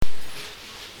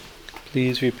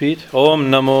Please repeat.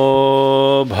 Om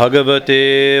Namo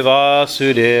Bhagavate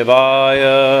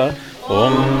Vasudevaya.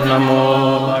 Om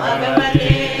Namo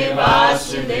Bhagavate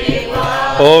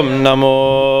Vasudevaya. Om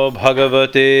Namo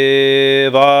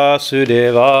Bhagavate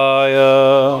Vasudevaya.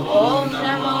 Om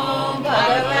Namo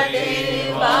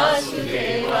Bhagavate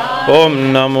Vasudevaya.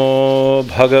 Om Namo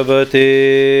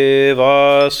Bhagavate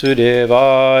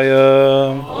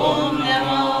Vasudevaya. Om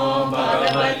Namo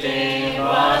Bhagavate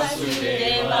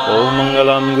Vasudevaya. Om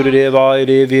Mangalam Gurudevaya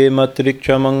Devye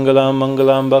Matriksha Mangalam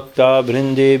Mangalam Bhakta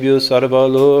Brindebhyo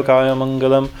Sarvalokaya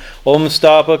Mangalam Om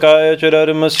Stapakaya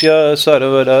Chararmasya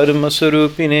Sarvadharma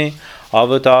Sarupine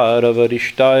Avatara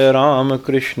Varishtaya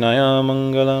Ramakrishnaya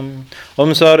Mangalam Om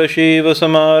Sarashiva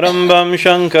Samarambam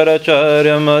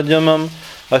Shankaracharya Madhyamam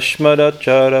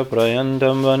Ashmadachara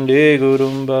Prayantam Vande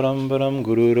Gurum Barambaram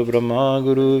Guru Brahma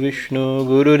Guru Vishnu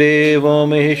Guru Devo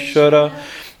Maheshwara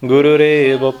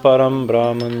Gurureva Param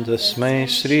Brahman Tasmai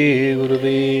Sri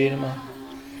Gurave Namaha.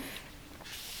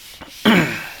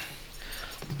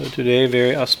 So today,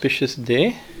 very auspicious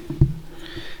day.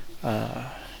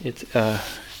 It's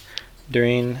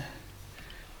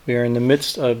we are in the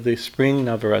midst of the spring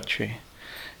Navaratri,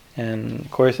 and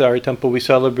of course, at our temple we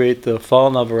celebrate the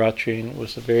fall Navaratri. And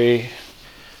it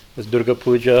was Durga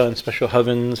Puja and special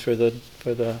havans for the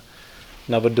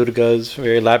Navadurgas.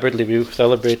 Very elaborately we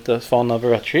celebrate the fall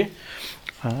Navaratri.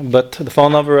 But the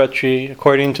fall Navaratri,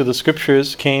 according to the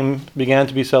scriptures, began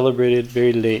to be celebrated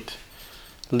very late.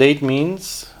 Late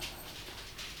means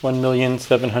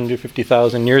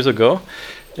 1,750,000 years ago.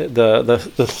 The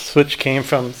switch came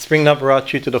from spring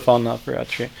Navaratri to the fall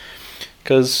Navaratri.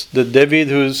 Because the Devi,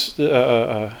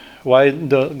 why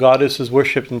the goddess is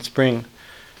worshipped in spring.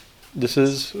 This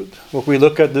is what we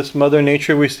look at, this Mother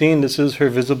Nature we're seeing, this is her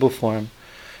visible form,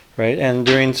 right? And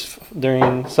during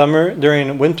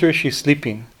winter, she's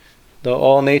sleeping.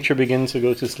 All nature begins to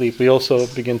go to sleep. We also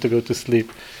begin to go to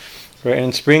sleep, right? And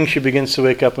in spring, she begins to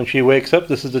wake up. When she wakes up,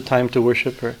 this is the time to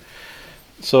worship her.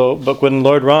 But when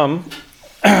Lord Ram,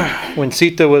 when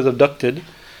Sita was abducted,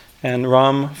 and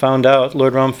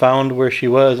Lord Ram found where she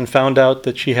was and found out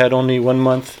that he had only 1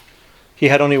 month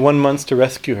to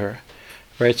rescue her.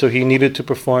 Right, so he needed to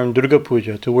perform Durga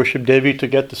Puja, to worship Devi, to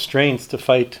get the strength to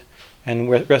fight and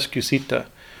rescue Sita.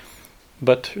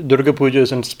 But Durga Puja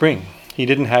is in spring. He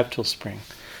didn't have till spring.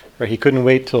 Right, he couldn't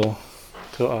wait till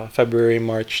February,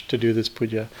 March to do this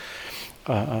puja.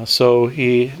 So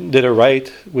he did a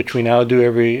rite, which we now do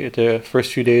the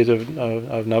first few days of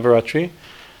Navaratri.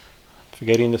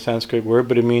 Forgetting the Sanskrit word,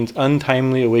 but it means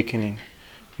untimely awakening.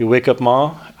 You wake up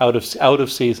Ma out of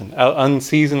season,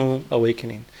 unseasonal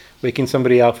awakening. Waking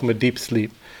somebody out from a deep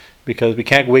sleep, because we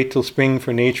can't wait till spring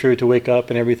for nature to wake up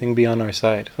and everything be on our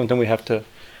side. Sometimes we have to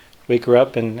wake her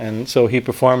up, and so he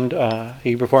performed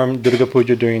Durga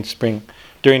Puja during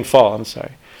fall. So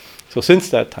since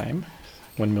that time,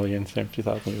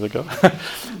 1,070,000 years ago,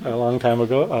 a long time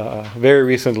ago, very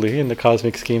recently in the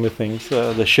cosmic scheme of things,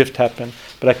 the shift happened.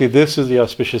 But actually, this is the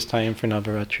auspicious time for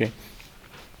Navaratri.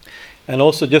 And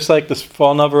also, just like this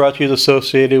fall Navaratri is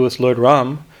associated with Lord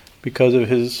Ram, because of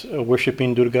his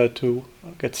worshipping Durga to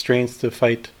get strength to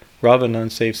fight Ravana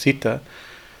and save Sita.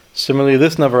 Similarly,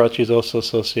 this Navaratri is also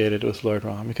associated with Lord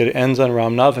Ram, because it ends on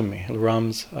Ram Navami,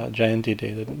 Ram's Jayanti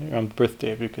day, Ram's birthday,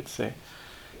 if you could say.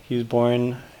 He's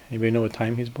born, anybody know what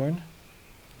time he's born?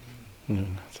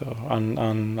 Noon. So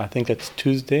on I think that's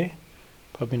Tuesday,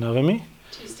 probably Navami?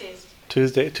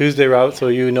 Tuesday route, so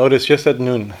you notice just at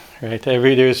noon, right?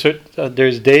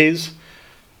 There's days,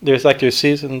 there's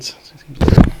seasons,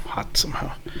 hot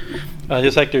somehow.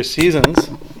 Just like there's seasons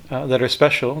that are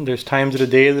special, there's times of the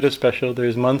day that are special,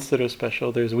 there's months that are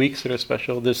special, there's weeks that are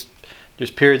special, there's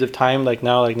periods of time like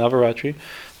now, like Navaratri.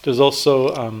 There's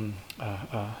also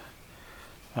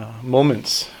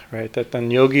moments, right? That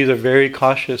then yogis are very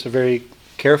cautious, are very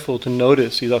careful to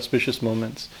notice these auspicious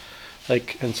moments.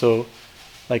 Like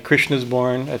Krishna's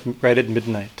born right at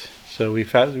midnight. So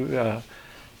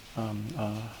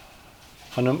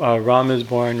Ram is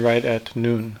born right at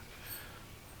noon.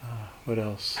 What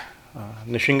else?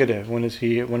 Nishingadev, when does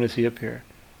he appear?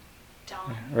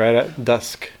 Dawn. Right at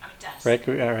dusk. Right.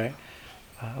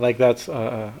 Like that's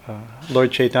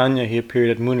Lord Chaitanya. He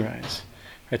appeared at moonrise.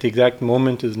 Right. The exact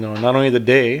moment is known. Not only the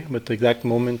day, but the exact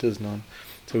moment is known.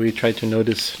 So we try to note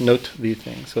these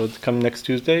things. So come next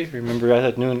Tuesday. Remember right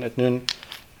at noon.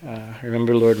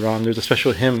 Remember Lord Ram. There's a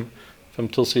special hymn from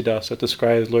Tulsidas that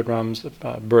describes Lord Ram's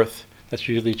birth. That's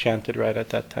usually chanted right at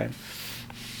that time.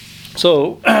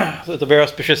 So it's a very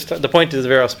auspicious. The point is a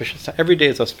very auspicious time. Every day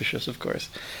is auspicious, of course,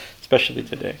 especially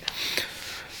today.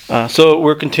 So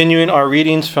we're continuing our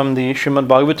readings from the Srimad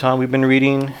Bhagavatam. We've been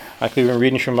reading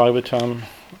Srimad Bhagavatam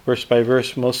verse by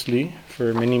verse mostly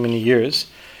for many, many years.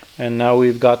 And now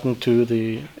we've gotten to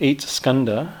the 8th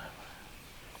skanda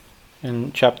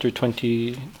in chapter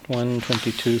 21,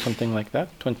 22, something like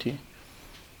that, 20.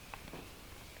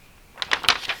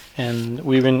 And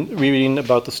we've been reading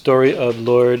about the story of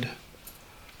Lord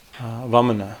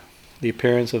Vamana, the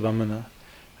appearance of Vamana.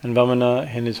 And Vamana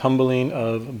and his humbling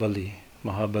of Bali.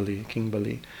 Mahabali, King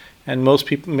Bali. And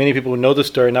many people know the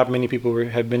story, not many people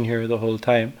have been here the whole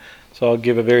time. So I'll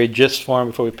give a very gist form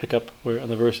before we pick up on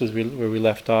the verses where we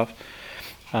left off.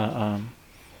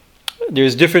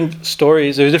 There's different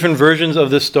stories, there's different versions of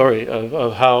this story,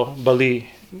 of how Bali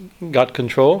got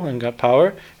control and got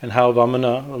power, and how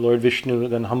Vamana, Lord Vishnu,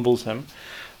 then humbles him.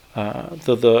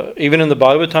 Even in the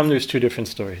Bhagavatam, there's two different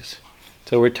stories.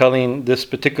 So we're telling this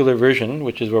particular version,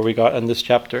 which is where we got in this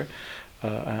chapter,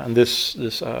 and this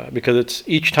because it's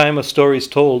each time a story is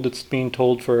told, it's being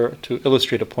told to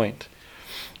illustrate a point,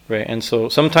 right? And so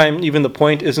sometimes even the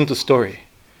point isn't a story.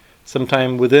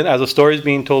 Sometimes within, as a story is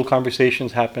being told,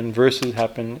 conversations happen, verses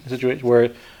happen, situations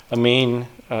where a main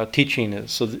teaching is.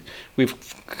 So we've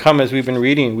come, as we've been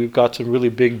reading, we've got some really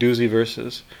big doozy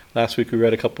verses. Last week we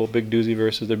read a couple of big doozy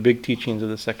verses. They're big teachings of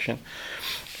this section,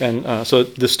 and so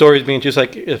the story is being just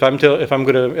like if I'm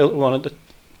going to want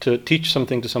to teach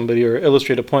something to somebody or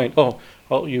illustrate a point,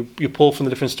 you pull from the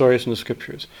different stories from the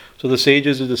scriptures. So the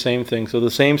sages do the same thing. So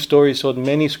the same story is told in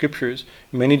many scriptures,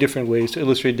 many different ways to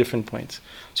illustrate different points.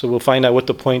 So we'll find out what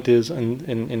the point is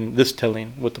in this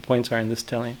telling, what the points are in this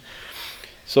telling.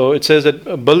 So it says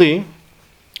that Bali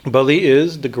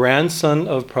is the grandson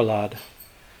of Prahlad,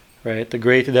 right? The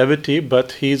great devotee,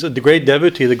 but he's the great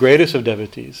devotee, the greatest of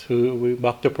devotees.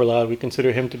 Bhakta Prahlad, we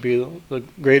consider him to be the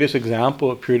greatest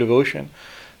example of pure devotion.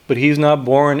 But he's not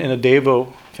born in a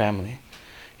Devo family.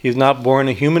 He's not born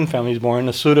in a human family. He's born in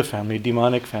a Asura family,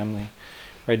 demonic family,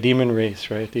 right? Demon race,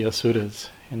 right? The Asuras,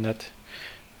 in that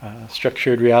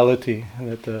structured reality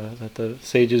that the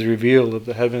sages reveal of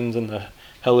the heavens and the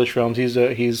hellish realms.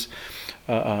 His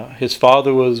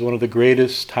father was one of the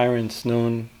greatest tyrants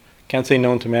known. Can't say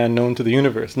known to man, known to the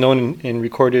universe, known in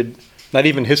recorded, not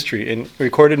even history, in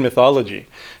recorded mythology.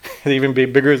 Even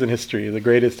bigger than history, the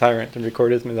greatest tyrant in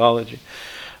recorded mythology.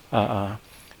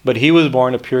 But he was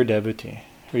born a pure devotee,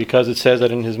 because it says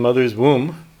that in his mother's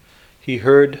womb, he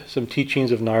heard some teachings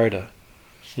of Narada.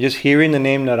 Just hearing the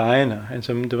name Narayana and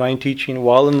some divine teaching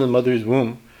while in the mother's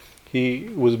womb, he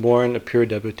was born a pure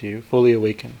devotee, fully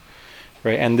awakened.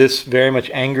 Right? And this very much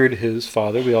angered his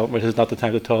father. This is not the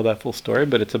time to tell that full story,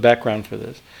 but it's a background for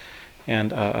this.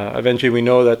 And eventually we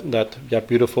know that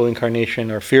beautiful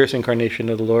incarnation or fierce incarnation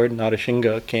of the Lord,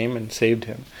 Narasingha, came and saved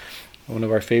him. One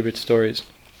of our favorite stories.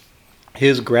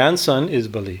 His grandson is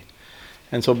Bali.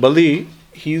 And so Bali,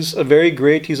 he's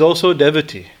also a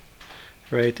devotee.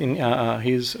 Right?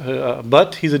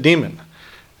 But he's a demon.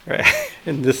 Right?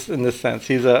 in this sense.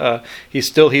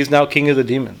 He's now king of the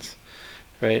demons.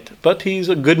 Right? But he's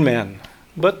a good man.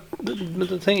 But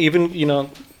the thing, even,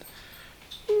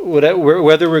 whether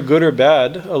we're good or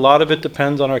bad, a lot of it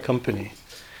depends on our company.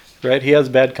 Right? He has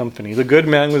bad company. He's a good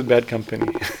man with bad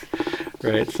company.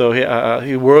 Right? So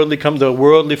the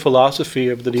worldly philosophy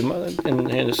of the demon,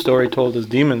 in a story told as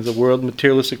demons, the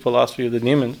materialistic philosophy of the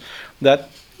demons, that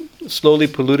slowly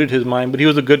polluted his mind. But he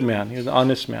was a good man. He was an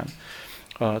honest man.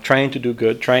 Trying to do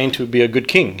good, trying to be a good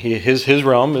king. His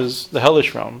realm is the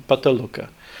hellish realm, Pataloka.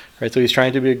 Right, so he's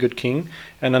trying to be a good king,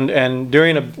 and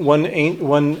during one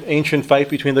ancient fight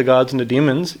between the gods and the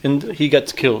demons, he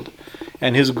gets killed,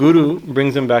 and his guru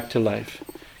brings him back to life,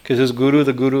 because his guru,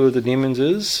 the guru of the demons,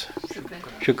 is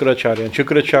Shukracharya, and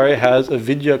Shukracharya has a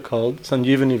vidya called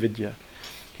Sanjivani Vidya.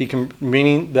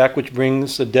 Meaning that which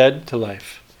brings the dead to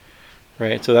life.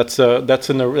 Right, so that's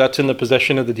in the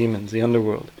possession of the demons, the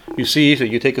underworld. You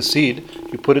take a seed,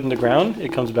 you put it in the ground,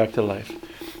 it comes back to life.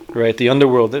 Right, the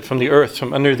underworld, from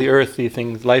under the earth, the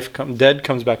things, dead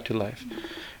comes back to life.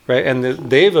 Right, and the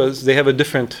devas, they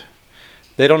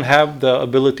don't have the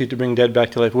ability to bring dead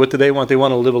back to life. What do they want? They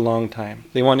want to live a long time.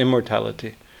 They want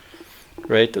immortality.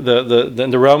 Right,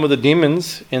 the realm of the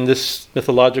demons, in this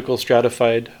mythological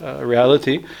stratified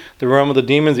reality, the realm of the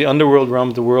demons, the underworld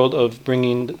realm, the world of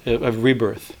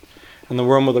rebirth, and the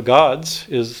realm of the gods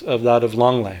is of that of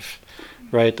long life.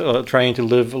 Right, trying to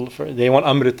live. They want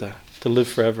amrita, to live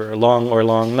forever, long.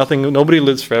 Nobody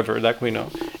lives forever, that we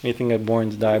know. Anything that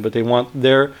borns die, but they want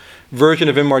their version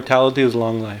of immortality is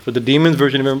long life. But the demons'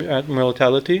 version of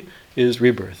immortality is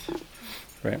rebirth.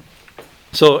 Right.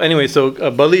 So anyway,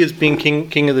 Bali is being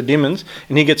king of the demons,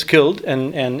 and he gets killed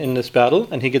and in this battle,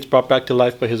 and he gets brought back to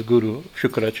life by his guru,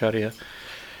 Shukracharya.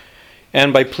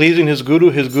 And by pleasing his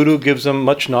guru gives them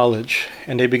much knowledge,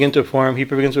 and he begins to perform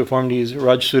these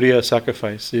Rajsurya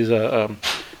sacrifices,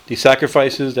 these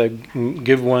sacrifices that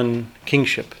give one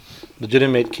kingship,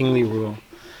 legitimate kingly rule.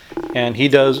 And he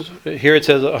does, here it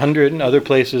says 100, in other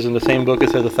places in the same book it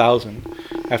says 1,000.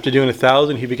 After doing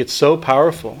 1,000, he gets so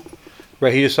powerful,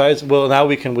 right? He decides, well, now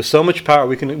we can, with so much power,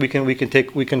 we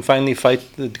can finally fight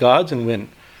the gods and win,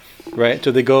 right?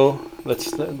 So they go,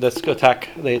 let's attack.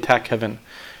 They attack heaven,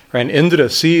 right? And Indra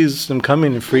sees them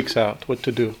coming and freaks out what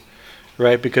to do,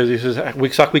 right? Because he says,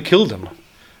 we killed them.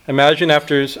 Imagine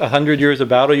after 100 years of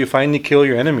battle, you finally kill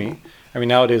your enemy. I mean,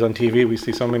 nowadays on TV, we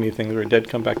see so many things where dead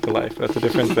come back to life. That's a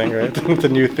different thing, right? It's a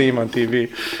new theme on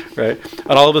TV, right?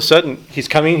 And all of a sudden, he's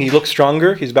coming, he looks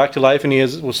stronger, he's back to life, and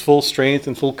was full strength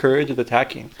and full courage of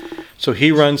attacking. So he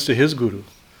runs to his guru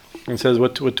and says,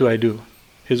 what do I do?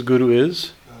 His guru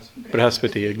is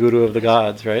Brihaspati, a guru of the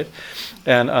gods, right?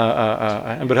 And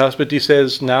Brihaspati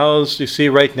says, now, as you see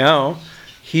right now,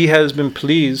 he has been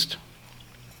pleased,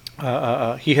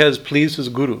 he has pleased his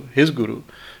guru,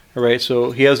 right?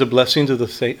 So he has the blessings of the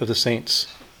saints,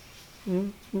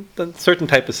 a certain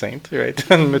type of saint, right?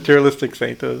 Materialistic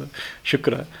saint,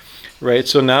 Shukra, right?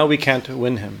 So now we can't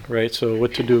win him, right? So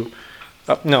what to do?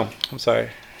 No, I'm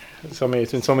sorry. It's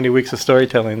been so many weeks of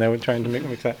storytelling that we're trying to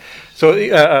make that.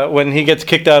 So when he gets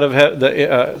kicked out of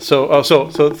the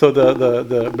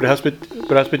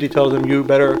Brihaspati tells him, you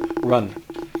better run.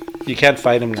 You can't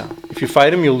fight him now. If you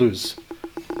fight him, you'll lose,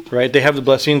 right? They have the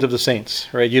blessings of the saints,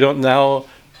 right? You don't now.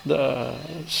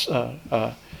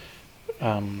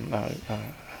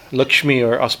 Lakshmi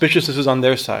or auspiciousness is on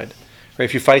their side, right?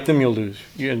 If you fight them, you'll lose.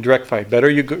 You're in direct fight. Better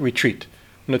you retreat.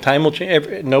 When the time will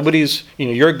change, nobody's.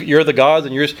 You're the gods,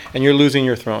 and you're losing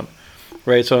your throne,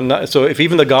 right? So if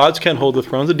even the gods can't hold the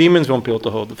throne, the demons won't be able to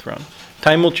hold the throne.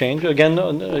 Time will change again.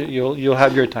 You'll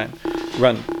have your time.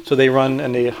 Run. So they run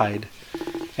and they hide.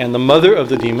 And the mother of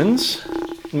the demons,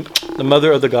 the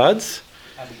mother of the gods,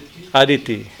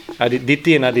 Aditi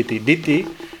and Aditi. Diti,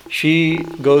 she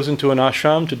goes into an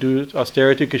ashram to do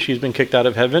austerity because she's been kicked out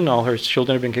of heaven. All her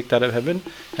children have been kicked out of heaven.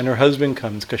 And her husband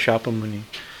comes, Kashyapa Muni.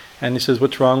 And he says,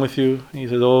 what's wrong with you? He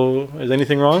says, oh, is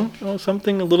anything wrong? Oh,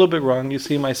 something a little bit wrong. You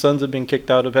see, my sons have been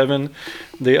kicked out of heaven.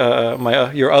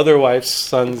 Your other wife's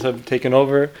sons have taken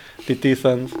over, Diti's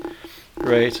sons.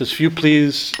 Right? He says, if you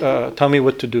please tell me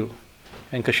what to do.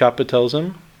 And Kashyapa tells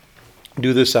him,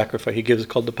 do this sacrifice. He gives,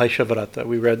 it's called the Paishavarata.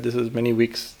 We read this is many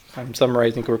weeks. I'm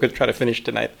summarizing, we're going to try to finish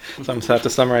tonight. So I'm going to have to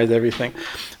summarize everything.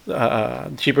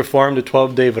 She performed a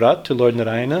 12-day vrat to Lord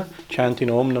Narayana, chanting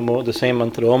Om Namo, the same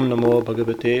mantra, Om Namo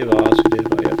Bhagavate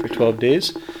Vasudevaya, for 12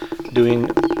 days,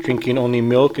 drinking only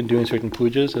milk and doing certain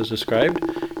pujas as described.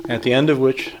 And at the end of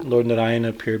which, Lord Narayana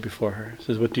appeared before her. He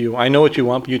says, what do you want? I know what you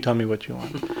want, but you tell me what you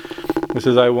want. He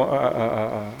says,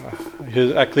 he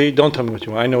says, actually, don't tell me what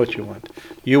you want. I know what you want.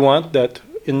 You want that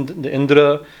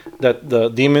Indra, that the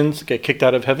demons get kicked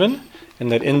out of heaven,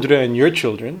 and that Indra and your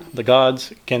children, the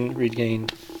gods, can regain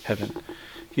heaven.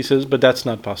 He says, but that's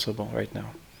not possible right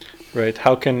now. Right?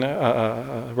 How can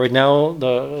right now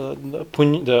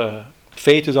the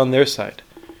fate is on their side.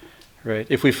 Right?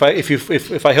 If we fight,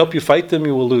 if I help you fight them,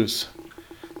 you will lose.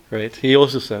 Right? He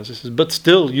also says, but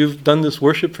still, you've done this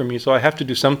worship for me, so I have to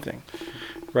do something.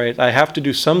 Right? I have to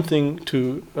do something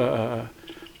to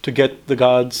get the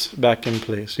gods back in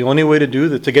place. The only way to do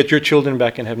that, to get your children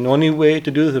back in heaven, the only way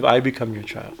to do this is if I become your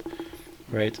child.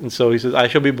 Right? And so he says, I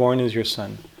shall be born as your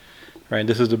son. Right?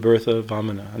 This is the birth of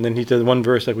Vamana. And then he says one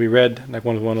verse that we read, like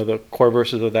one of the core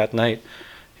verses of that night.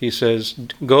 He says,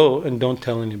 go and don't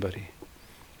tell anybody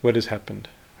what has happened.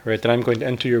 Right? That I'm going to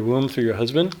enter your womb through your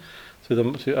husband. So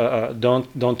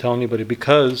don't tell anybody,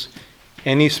 because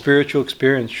any spiritual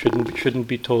experience shouldn't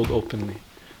be told openly.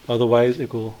 Otherwise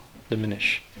it will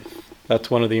diminish. That's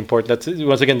one of the important. That's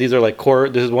once again, these are like core.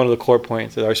 This is one of the core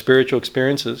points that our spiritual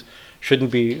experiences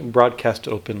shouldn't be broadcast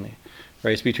openly.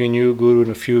 Right? It's between you, Guru,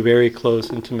 and a few very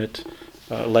close, intimate,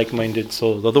 like-minded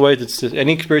souls. Otherwise, it's just,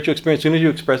 any spiritual experience. As soon as you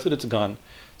express it, it's gone.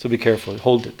 So be careful.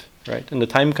 Hold it. Right? And the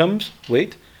time comes.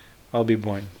 Wait, I'll be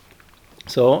born.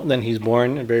 So then he's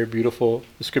born. A very beautiful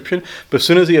description. But as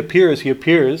soon as he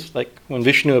appears like when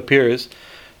Vishnu appears.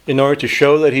 In order to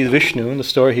show that he's Vishnu, in the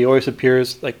story he always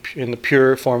appears like in the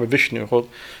pure form of Vishnu,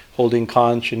 holding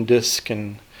conch and disc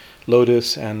and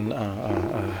lotus and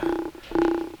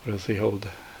what does he hold?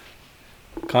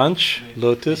 Conch,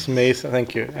 lotus, mace,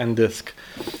 thank you, and disc.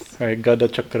 Right, Gada,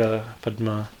 Chakra,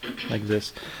 Padma, like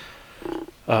this.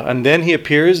 And then he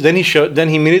appears. Then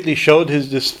he immediately showed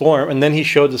this form, and then he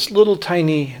showed this little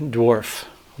tiny dwarf,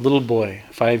 little boy,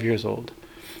 5 years old,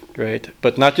 right?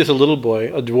 But not just a little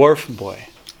boy, a dwarf boy.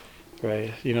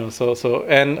 right? And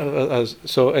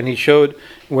he showed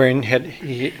wearing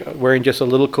just a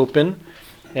little kopin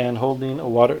and holding a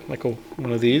water, like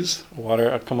one of these,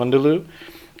 a kamandalu,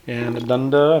 and a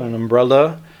danda, and an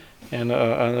umbrella, and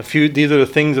a few. These are the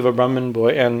things of a Brahmin boy,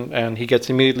 and he gets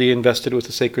immediately invested with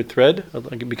the sacred thread,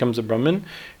 like it becomes a Brahmin,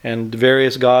 and the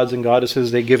various gods and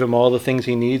goddesses, they give him all the things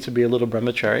he needs to be a little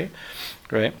brahmachari,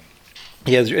 right?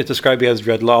 It's described he has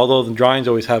dreadlocks, although the drawings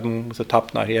always have him with a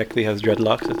top knot. He actually has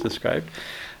dreadlocks, it's described.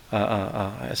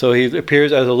 So he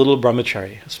appears as a little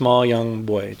brahmachari, a small young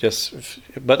boy,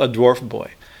 but a dwarf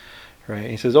boy, right?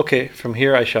 He says, okay, from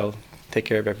here I shall take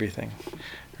care of everything,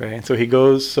 right? And so he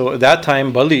goes. So at that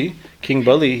time, King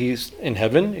Bali, he's in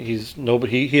heaven.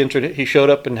 He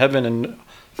showed up in heaven, and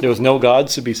there was no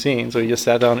gods to be seen. So he just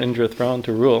sat down on Indra throne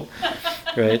to rule,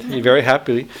 right? He very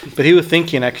happily. But he was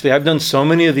thinking, actually, I've done so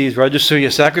many of these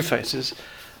Rajasuya sacrifices.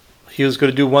 He was going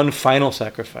to do one final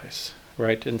sacrifice,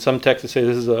 right? In some texts, they say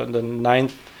this is the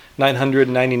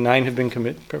 999 have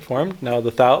been performed. Now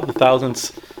the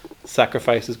thousandth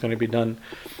sacrifice is going to be done,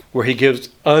 where he gives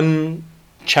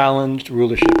unchallenged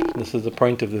rulership. This is the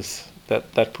point of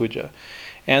that puja.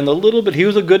 And a little bit, he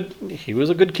was a good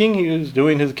king. He was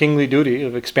doing his kingly duty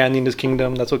of expanding his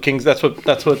kingdom. That's what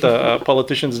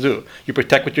politicians do. You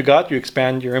protect what you got. You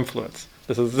expand your influence.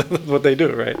 This is what they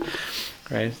do, right?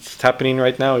 Right. It's happening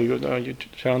right now. You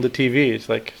turn on the TV. It's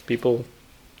like people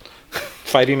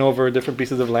fighting over different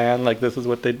pieces of land. Like this is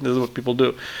what people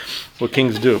do. What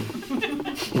kings do.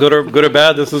 Good or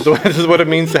bad. This is what it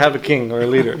means to have a king or a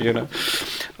leader.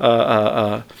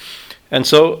 And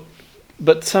so.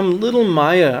 But some little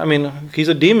Maya, I mean, he's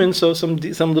a demon, so some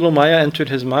little Maya entered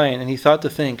his mind, and he thought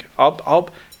to think, I'll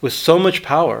with so much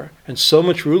power and so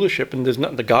much rulership, and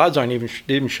the gods didn't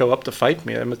even show up to fight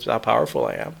me. That's how powerful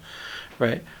I am,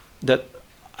 right? That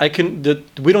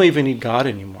we don't even need God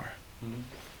anymore. Mm-hmm.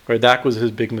 Right? That was his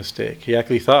big mistake. He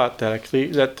actually thought that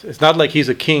it's not like he's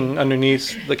a king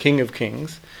underneath the King of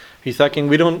Kings. He's thinking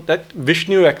we don't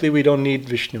need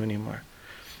Vishnu anymore,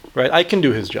 right? I can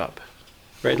do his job.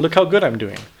 Right, look how good I'm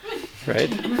doing, right?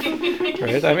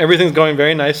 Right, everything's going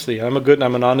very nicely. I'm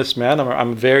an honest man.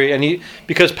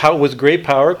 Because with great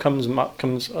power comes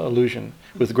illusion.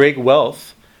 With great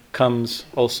wealth comes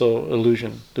also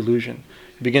delusion. You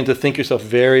begin to think yourself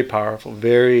very powerful,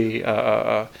 very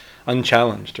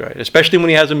unchallenged, right? Especially when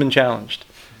he hasn't been challenged.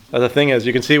 The thing is,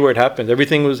 you can see where it happens.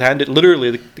 Everything was handed.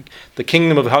 Literally, the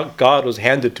kingdom of God was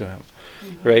handed to him,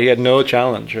 right? He had no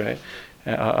challenge, right?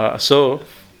 So.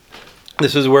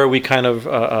 This is where we kind of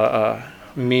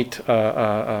meet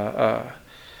the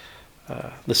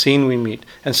scene we meet.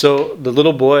 And so the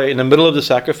little boy, in the middle of the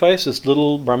sacrifice, this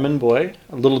little Brahmin boy,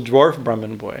 a little dwarf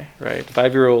Brahmin boy, right,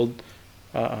 5-year-old,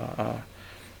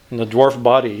 in the dwarf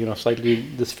body, slightly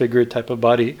disfigured type of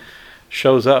body,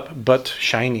 shows up, but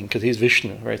shining, because he's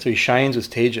Vishnu, right? So he shines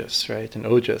with tejas, right, and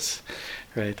ojas,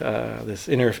 right, this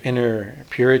inner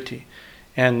purity.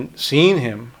 And seeing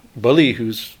him, Bali,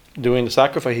 who's doing the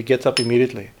sacrifice, he gets up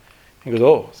immediately. He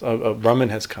goes, a Brahmin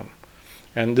has come.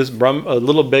 And this a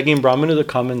little begging Brahmin is a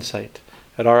common sight.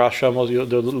 At our ashram,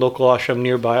 the local ashram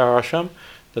nearby our ashram,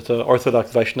 that's an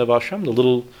Orthodox Vaishnava ashram,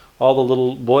 all the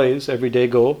little boys every day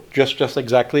go, just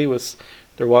exactly with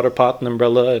their water pot and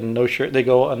umbrella and no shirt, they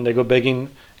go begging,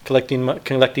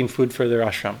 collecting food for their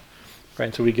ashram.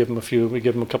 Right? So we give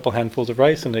them a couple handfuls of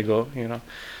rice and they go,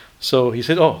 So he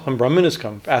said, some Brahmin has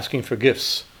come, asking for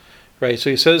gifts. Right, so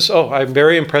he says, I'm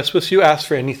very impressed with you, ask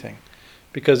for anything.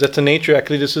 Because that's the nature,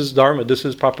 actually, this is dharma, this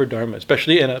is proper dharma.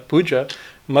 Especially in a puja,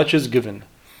 much is given.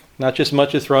 Not just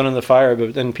much is thrown in the fire,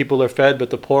 but then people are fed, but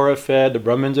the poor are fed, the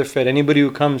Brahmins are fed. Anybody who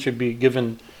comes should be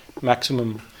given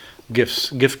maximum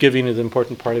gifts. Gift giving is an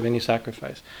important part of any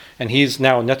sacrifice. And he's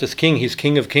now not just king, he's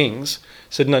king of kings,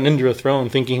 sitting on Indra throne,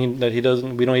 thinking that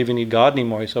we don't even need God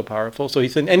anymore, he's so powerful. So he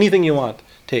said, anything you want,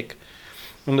 take.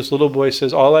 And this little boy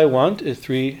says, all I want is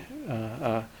 3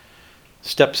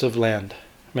 steps of land,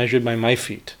 measured by my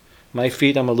feet. My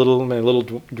feet, I'm my little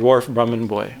dwarf Brahmin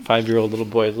boy, 5-year-old little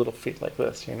boy, little feet like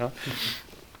this,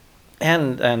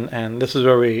 And this is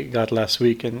where we got last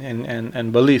week.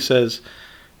 And Bali says,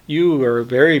 you are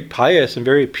very pious and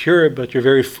very pure, but you're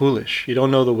very foolish. You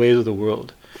don't know the ways of the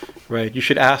world, right? You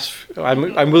should ask.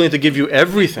 I'm willing to give you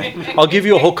everything. I'll give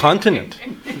you a whole continent.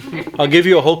 I'll give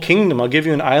you a whole kingdom. I'll give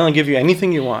you an island. I'll give you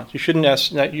anything you want. You shouldn't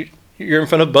ask that. You're in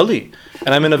front of Bali,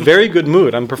 and I'm in a very good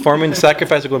mood. I'm performing the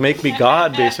sacrifice that will make me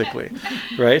God, basically,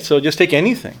 right? So just take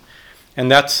anything. And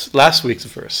that's last week's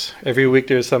verse. Every week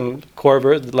there's some core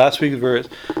verse. The last week's verse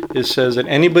says that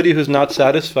anybody who's not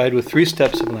satisfied with 3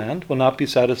 steps of land will not be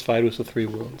satisfied with the 3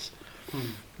 worlds.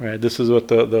 Right? This is what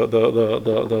the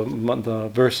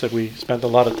verse that we spent a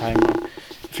lot of time on.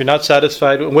 If you're not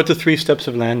satisfied, what do 3 steps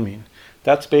of land mean?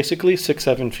 That's basically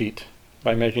 6-7 feet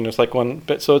by measuring. It's like one,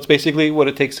 so it's basically what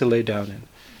it takes to lay down in.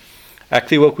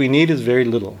 Actually, what we need is very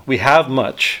little. We have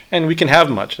much, and we can have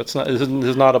much. This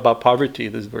is not about poverty,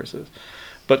 these verses.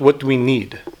 But what do we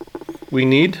need? We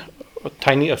need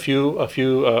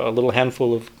a little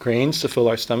handful of grains to fill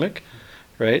our stomach,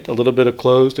 right? A little bit of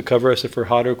clothes to cover us if we're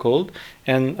hot or cold,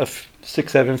 and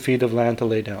 6-7 feet of land to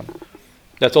lay down.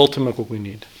 That's ultimately what we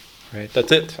need, right?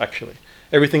 That's it, actually.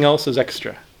 Everything else is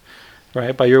extra.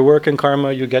 Right, by your work and karma,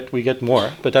 we get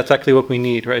more, but that's actually what we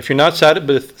need. Right, if you're not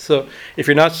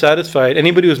satisfied,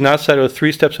 anybody who's not satisfied with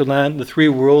 3 steps of land, the 3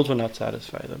 worlds will not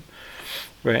satisfy them.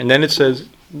 Right, and then it says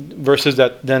verses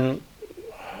that then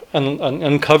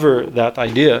uncover that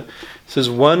idea. It says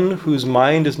one whose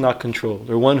mind is not controlled,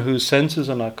 or one whose senses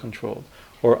are not controlled,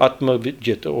 or atma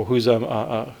vijit, or who's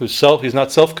he's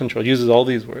not self-controlled. Uses all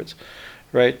these words.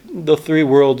 Right, the 3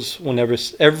 worlds will never.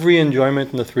 Every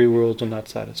enjoyment in the 3 worlds will not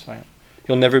satisfy him.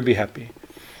 You'll never be happy.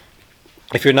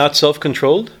 If you're not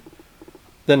self-controlled,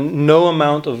 then no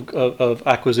amount of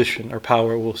acquisition or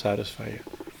power will satisfy you.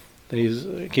 Then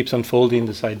he keeps unfolding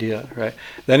this idea, right?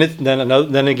 Then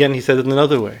again he said it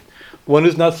another way. One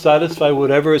who's not satisfied with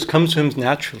whatever comes to him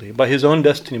naturally, by his own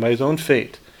destiny, by his own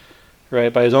fate,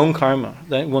 right? By his own karma,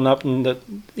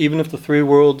 even if the 3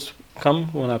 worlds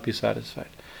come, will not be satisfied.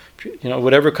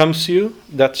 Whatever comes to you,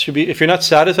 that should be. If you're not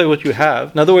satisfied with what you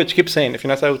have, in other words, keep saying, if you're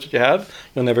not satisfied with what you have,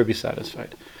 you'll never be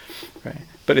satisfied, right?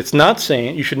 But it's not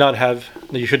saying you shouldn't have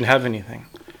anything,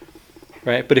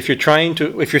 right? But if you're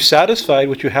satisfied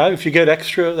with what you have, if you get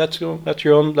extra, that's your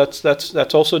own.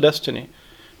 That's also destiny,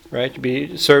 right? To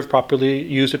be served properly,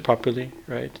 use it properly,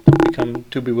 right? Don't become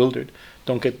too bewildered.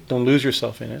 Don't lose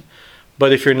yourself in it.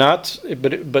 But if you're not,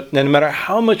 but no matter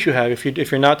how much you have,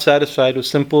 if you're not satisfied with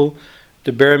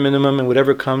the bare minimum and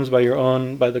whatever comes by your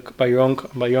own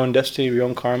destiny, your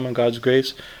own karma, God's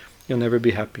grace, you'll never be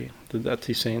happy. That's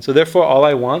he's saying. So therefore, all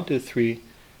I want is 3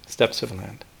 steps of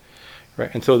land,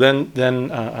 right? And so then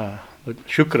the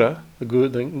Shukra, the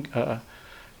guru,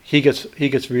 he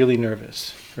gets really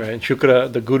nervous, right? And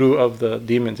Shukra, the guru of the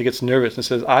demons, he gets nervous and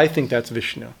says, "I think that's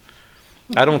Vishnu.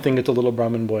 I don't think it's a little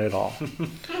Brahmin boy at all,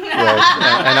 right?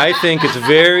 And I think it's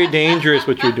very dangerous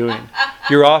what you're doing.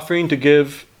 You're offering to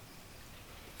give."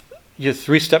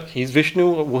 3 steps. He's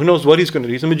Vishnu. Who knows what he's going to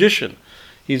do? He's a magician.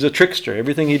 He's a trickster.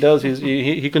 Everything he does,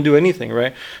 he can do anything,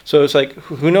 right? So it's like,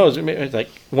 who knows? It's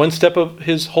like 1 step of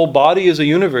his whole body is a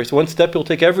universe. 1 step he'll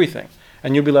take everything,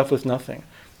 and you'll be left with nothing.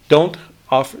 Don't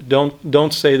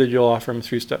say that you'll offer him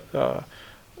 3 steps.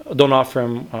 Don't offer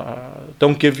him.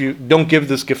 Don't give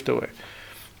this gift away.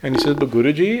 And he says, "But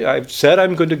Guruji, I've said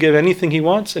I'm going to give anything he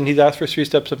wants, and he's asked for 3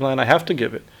 steps of land. I have to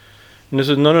give it." And he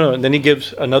says, no. And then he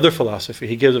gives another philosophy.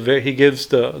 He gives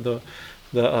the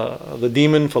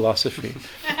demon philosophy,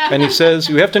 and he says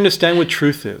you have to understand what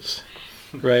truth is,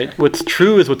 right? What's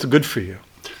true is what's good for you,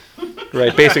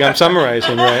 right? Basically, I'm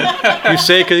summarizing, right? You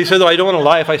say, because he says, I don't want to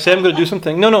lie. If I say I'm going to do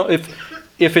something, no.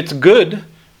 If it's good,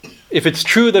 if it's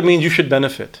true, that means you should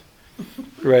benefit,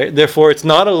 right? Therefore, it's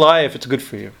not a lie if it's good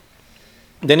for you.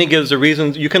 Then he gives the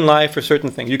reasons. You can lie for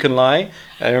certain things. You can lie.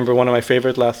 I remember one of my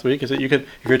favorites last week is that if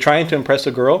you're trying to impress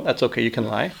a girl, that's okay. You can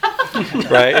lie,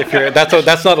 right?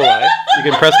 That's not a lie. You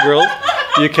can impress girls.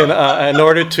 You can in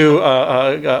order to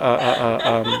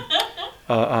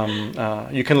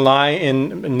you can lie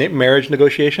in marriage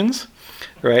negotiations,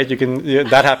 right?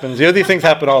 That happens. These things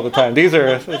happen all the time.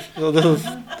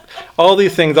 All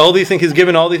these things. He's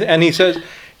given all these, and he says,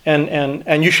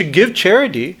 and you should give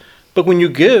charity. But when you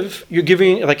give, you're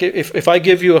giving, like if I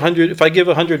give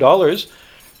 $100,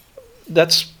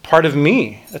 that's part of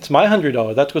me. That's my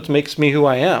 $100. That's what makes me who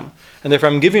I am. And therefore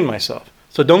I'm giving myself.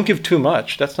 So don't give too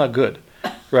much. That's not good,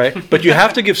 right? But you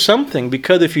have to give something,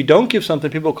 because if you don't give something,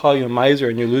 people call you a miser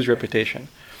and you lose reputation.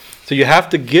 So you have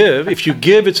to give. If you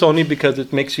give, it's only because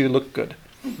it makes you look good.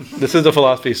 This is the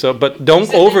philosophy. So, but don't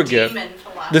overgive.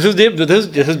 This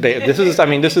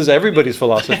is everybody's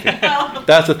philosophy.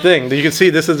 That's the thing. You can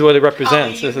see this is what it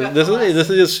represents. This is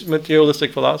just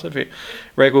materialistic philosophy,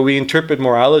 right? Where we interpret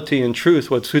morality and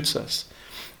truth what suits us,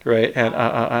 right?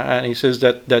 And he says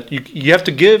that you have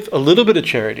to give a little bit of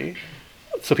charity,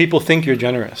 so people think you're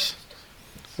generous,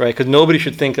 right? Because nobody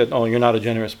should think that you're not a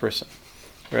generous person,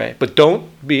 right? But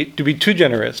don't be too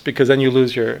generous, because then you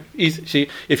lose your. See,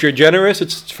 if you're generous,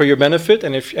 it's for your benefit,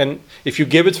 and if you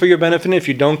give, it's for your benefit. And if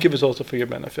you don't give, it's also for your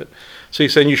benefit. So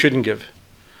he's saying you shouldn't give,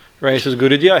 right? He says,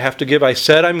 Guruji, I have to give. I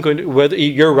said I'm going to. Whether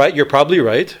you're right, you're probably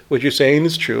right. What you're saying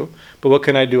is true. But what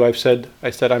can I do? I said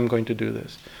I'm going to do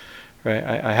this, right?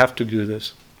 I have to do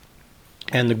this.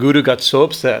 And the guru got so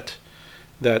upset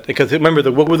that, because remember,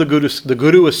 what were the gurus? The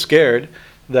guru was scared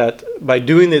that by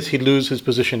doing this he'd lose his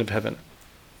position of heaven,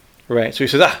 right? So he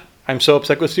says, I'm so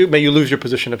upset with you, may you lose your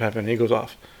position of heaven. And he goes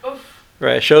off.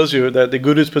 Right, it shows you that the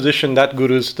guru's position,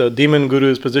 the demon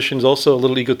guru's position, is also a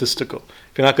little egotistical.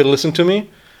 If you're not going to listen to me,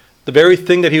 the very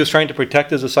thing that he was trying to protect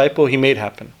his disciple, he made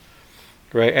happen.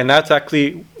 Right, and that's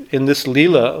actually in this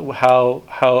Leela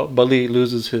how Bali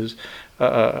loses his.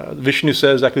 Vishnu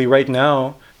says actually right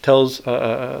now, tells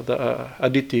the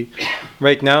Aditi,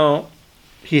 right now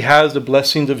he has the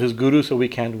blessings of his guru, so we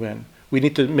can't win. We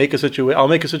need to make a situation. I'll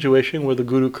make a situation where the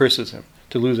guru curses him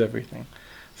to lose everything.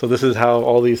 So this is how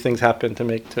all these things happen to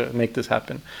make this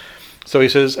happen. So he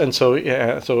says, and so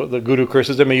the guru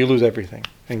curses him, may you lose everything,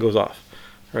 and goes off.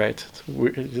 Right?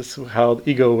 This is how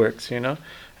ego works,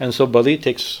 And so Bali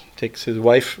takes his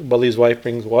wife. Bali's wife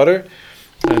brings water,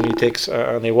 and he takes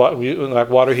that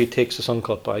water. He takes the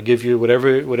sankalpa. I give you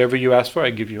whatever you ask for. I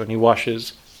give you, and he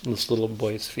washes this little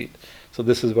boy's feet. So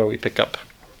this is where we pick up.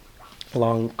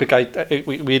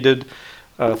 We did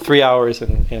 3 hours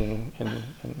in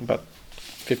about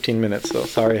 15 minutes, so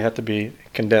sorry it had to be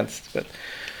condensed. But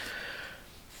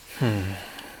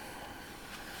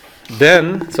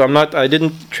then, so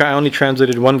I only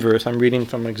translated one verse. I'm reading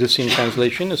from existing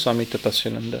translation of Swami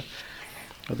Tapasyananda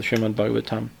of the Srimad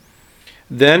Bhagavatam.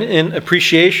 Then, in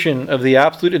appreciation of the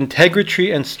absolute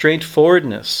integrity and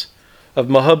straightforwardness of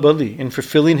Mahabali in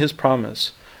fulfilling his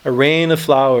promise, a rain of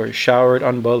flowers showered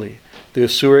on Bali, the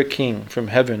Asura king, from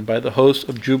heaven by the host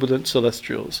of jubilant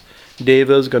celestials,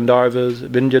 Devas, Gandharvas,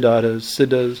 Vinjadatas,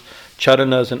 Siddhas,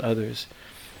 Charanas, and others.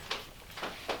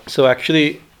 So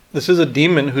actually, this is a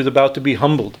demon who's about to be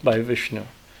humbled by Vishnu,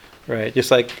 right?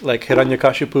 Just like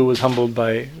Hiranyakashipu was humbled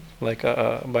by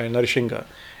Narisingha,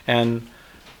 and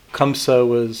Kamsa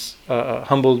was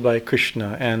humbled by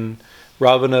Krishna, and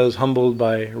Ravana is humbled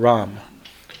by Ram,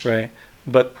 right?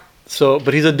 But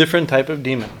he's a different type of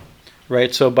demon.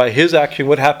 Right, so by his action,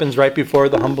 what happens right before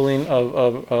the humbling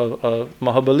of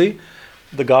Mahabali?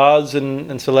 The gods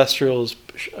and celestials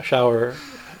shower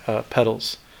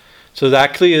petals. So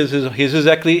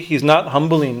actually, he's not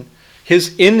humbling.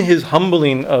 In his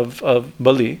humbling of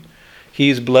Bali,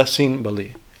 he's blessing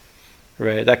Bali.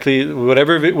 Right. Actually,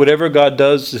 whatever God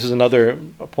does, this is another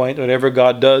point. Whatever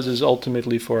God does is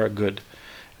ultimately for our good.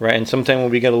 Right, and sometimes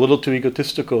when we get a little too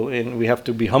egotistical, and we have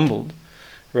to be humbled.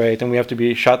 Right, and we have to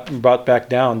be brought back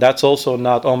down. That's also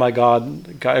not, oh my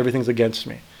God, everything's against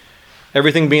me.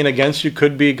 Everything being against you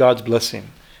could be God's blessing,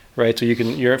 right? So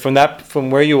you're from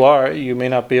where you are, you may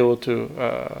not be able to.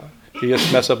 You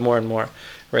just mess up more and more,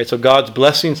 right? So God's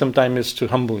blessing sometimes is to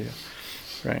humble you,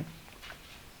 right?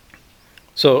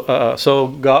 So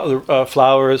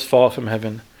flowers fall from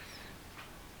heaven.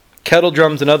 Kettle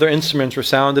drums and other instruments were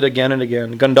sounded again and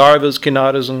again. Gandharvas,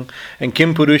 Kinnaras, and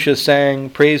Kimpurushas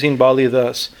sang, praising Bali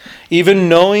thus. Even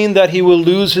knowing that he will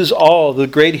lose his all, the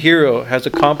great hero has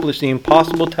accomplished the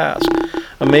impossible task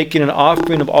of making an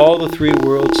offering of all the three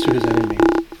worlds to his enemy.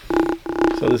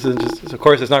 So this is just, of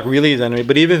course, it's not really his enemy,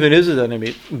 but even if it is his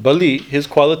enemy, Bali, his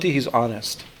quality, he's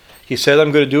honest. He said,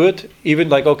 I'm going to do it,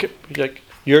 even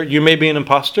you may be an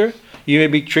imposter, you may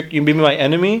be tricked, you may be my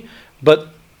enemy, but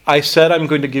I said I'm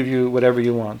going to give you whatever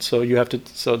you want. So you have to.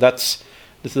 So this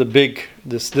is a big.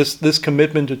 This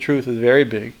commitment to truth is very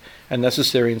big and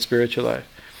necessary in spiritual life.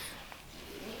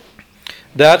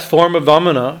 That form of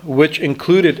Vamana, which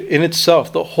included in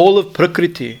itself the whole of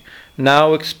Prakriti,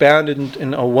 now expanded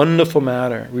in a wonderful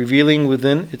manner, revealing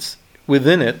within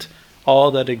it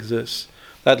all that exists.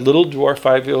 That little dwarf,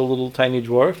 5-year-old little tiny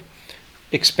dwarf,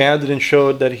 expanded and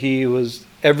showed that he was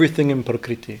everything in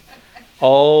Prakriti.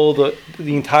 All the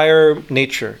entire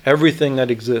nature, everything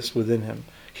that exists within him.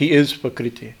 He is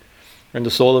Prakriti, and the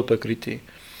soul of Prakriti,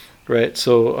 right?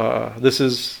 So this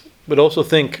is, but also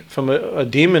think from a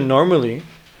demon normally,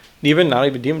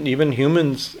 even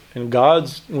humans and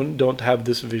gods don't have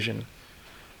this vision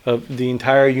of the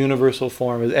entire universal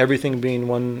form as everything being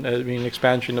one, being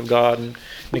expansion of God and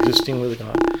existing with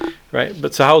God, right?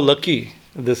 But so how lucky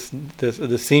the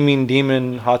seeming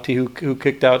demon Hati who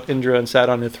kicked out Indra and sat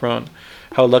on his throne.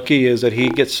 How lucky he is that he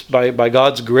gets, by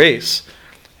God's grace,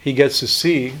 he gets to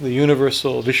see the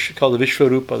universal, called the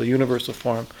Vishvarupa, the universal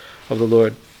form of the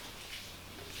Lord.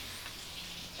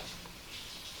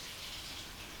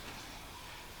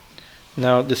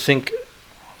 Now to think,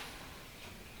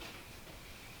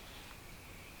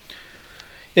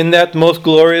 in that most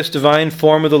glorious divine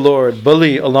form of the Lord,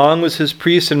 Bali, along with his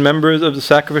priests and members of the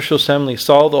sacrificial assembly,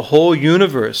 saw the whole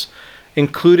universe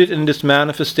included in this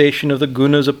manifestation of the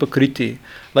gunas of Prakriti,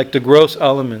 like the gross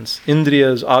elements,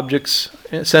 indriyas, objects,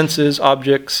 senses,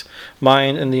 objects,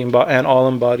 mind, and all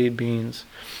embodied beings.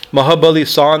 Mahabali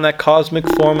saw in that cosmic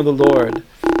form of the Lord.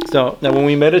 So now when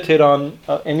we meditate on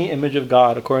any image of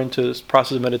God, according to this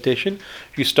process of meditation,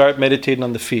 you start meditating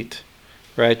on the feet,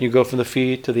 right? You go from the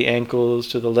feet to the ankles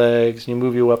to the legs, and you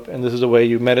move you up, and this is the way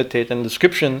you meditate. And the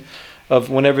description of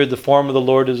whenever the form of the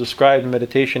Lord is described in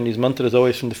meditation, these mantras is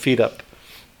always from the feet up,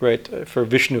 right? For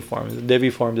Vishnu forms, the Devi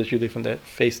forms is usually from the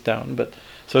face down. But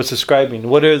so it's describing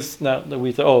what is now that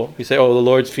we say. The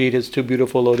Lord's feet, his two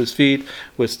beautiful lotus feet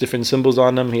with different symbols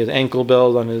on them. He has ankle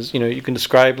bells on his. You can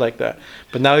describe like that.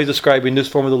 But now he's describing this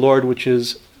form of the Lord, which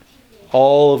is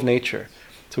all of nature.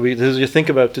 So this is you think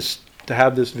about this to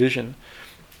have this vision.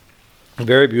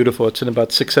 Very beautiful. It's in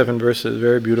about 6-7 verses.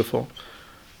 Very beautiful.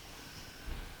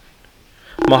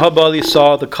 Mahabali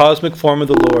saw the cosmic form of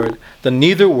the Lord, the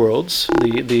nether worlds,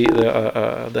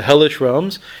 the hellish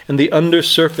realms, and the under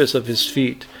surface of his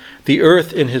feet, the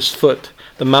earth in his foot,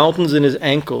 the mountains in his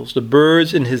ankles, the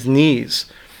birds in his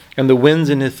knees, and the winds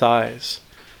in his thighs.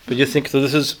 But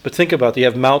think about it. You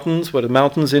have mountains. What are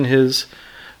mountains in his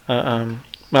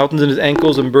mountains in his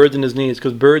ankles and birds in his knees?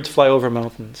 Because birds fly over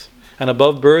mountains, and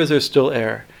above birds there's still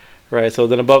air, right? So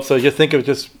then above. So you think of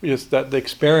just that the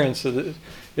experience.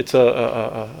 It's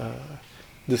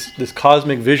this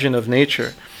cosmic vision of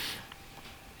nature.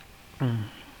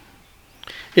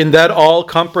 In that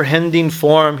all-comprehending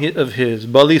form of his,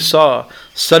 Bali saw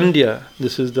Sandhya,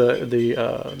 this is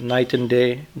the night and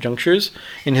day junctures,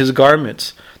 in his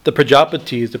garments, the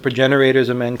Prajapatis, the progenitors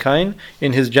of mankind,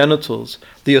 in his genitals,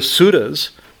 the Asuras,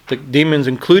 the demons,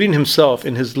 including himself,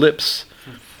 in his lips,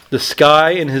 the sky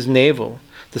in his navel,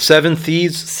 the 7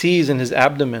 seas in his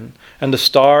abdomen, and the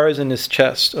stars in his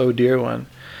chest, O dear one.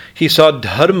 He saw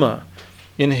Dharma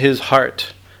in his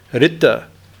heart, Rita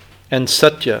and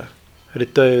Satya.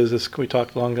 Rita is this, we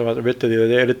talked long about Rita the other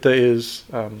day. Rita is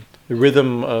the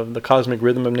rhythm of the cosmic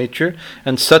rhythm of nature,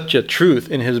 and Satya, truth,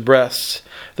 in his breasts.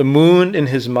 The moon in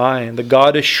his mind, the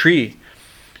goddess Shri,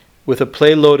 with a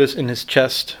play lotus in his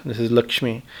chest. This is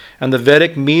Lakshmi, and the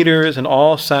Vedic meters and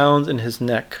all sounds in his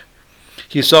neck.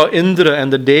 He saw Indra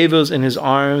and the Devas in his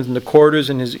arms, and the quarters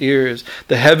in his ears,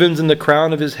 the heavens in the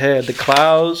crown of his head, the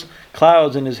clouds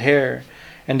in his hair,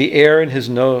 and the air in his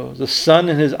nose, the sun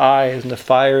in his eyes, and the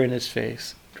fire in his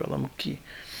face. Jwalamukhi.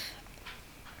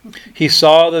 He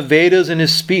saw the Vedas in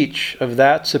his speech of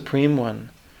that Supreme One,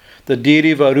 the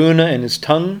deity Varuna in his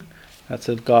tongue, that's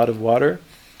a god of water,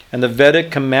 and the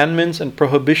Vedic commandments and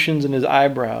prohibitions in his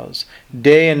eyebrows,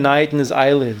 day and night in his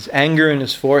eyelids, anger in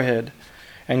his forehead,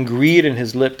 and greed in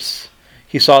his lips.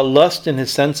 He saw lust in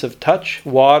his sense of touch,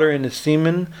 water in his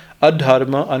semen,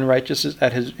 adharma, unrighteousness,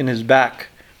 in his back.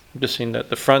 I'm just seeing that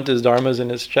the front is dharmas in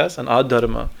his chest, and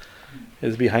adharma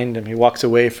is behind him. He walks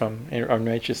away from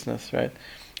unrighteousness, right?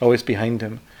 Always behind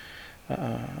him. In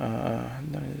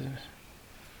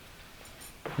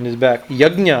his back.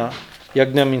 Yajna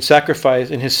means sacrifice,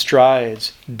 in his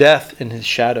strides. Death in his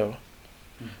shadow.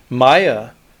 Maya,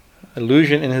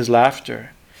 illusion in his laughter.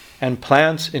 And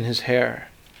plants in his hair.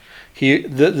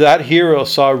 That hero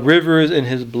saw rivers in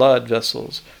his blood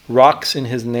vessels, rocks in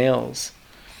his nails,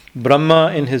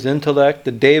 Brahma in his intellect,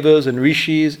 the Devas and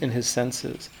Rishis in his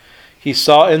senses. He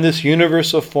saw in this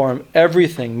universal form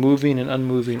everything moving and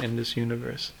unmoving in this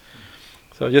universe.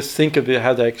 So just think of it,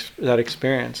 have that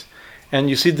experience. And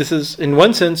you see, this is, in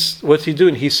one sense, what's he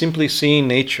doing? He's simply seeing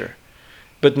nature,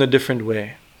 but in a different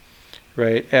way,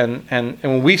 right? And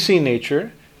when we see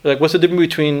nature, like, what's the difference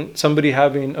between somebody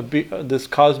having this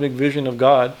cosmic vision of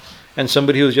God and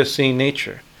somebody who's just seeing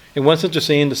nature? In one sense, they're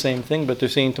seeing the same thing, but they're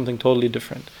seeing something totally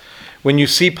different. When you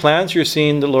see plants, you're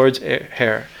seeing the Lord's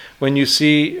hair. When you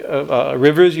see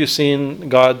rivers, you're seeing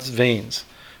God's veins,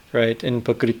 right, in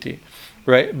Prakriti,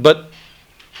 right? But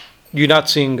you're not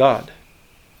seeing God,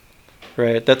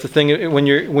 right? That's the thing. When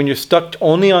you're stuck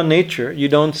only on nature, you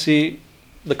don't see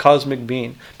the cosmic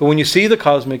being. But when you see the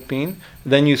cosmic being,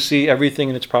 then you see everything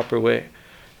in its proper way,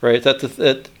 right?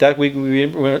 That we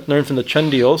learn from the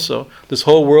Chandi also. This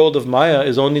whole world of Maya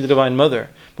is only the Divine Mother.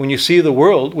 When you see the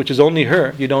world, which is only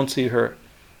her, you don't see her.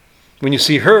 When you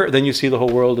see her, then you see the whole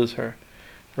world as her,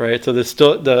 right? So there's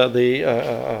still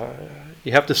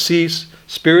you have to see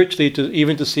spiritually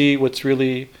to see what's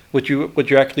really what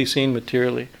you're actually seeing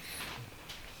materially.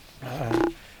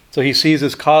 So he sees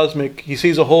this cosmic, he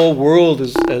sees the whole world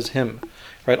as him,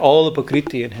 right? All the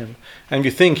Prakriti in him. And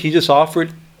you think he just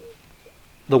offered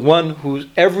the one whose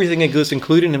everything exists,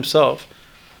 including himself,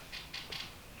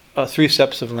 3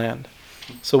 steps of land.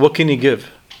 So what can he give?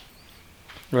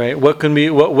 Right? What can be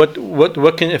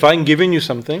what can, if I'm giving you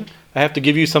something, I have to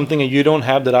give you something that you don't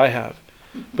have that I have.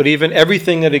 But even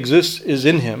everything that exists is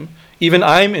in him. Even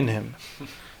I'm in him.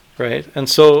 Right? And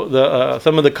so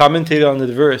some of the commentary on the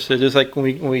verse, it's just like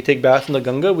when we take baths in the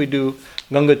Ganga, we do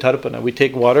Ganga Tarpana. We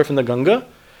take water from the Ganga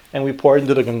and we pour it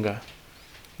into the Ganga.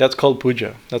 That's called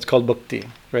puja. That's called bhakti.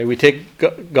 Right? We take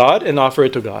God and offer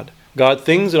it to God. God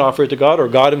things and offer it to God, or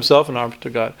God himself and offer it to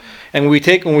God. And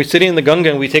when we're sitting in the Ganga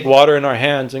and we take water in our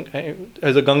hands, and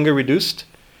is the Ganga reduced?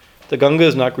 The Ganga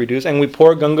is not reduced. And we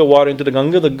pour Ganga water into the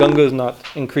Ganga is not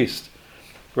increased.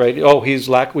 Right? Oh,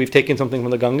 we've taken something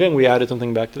from the Ganga and we added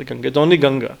something back to the Ganga. It's only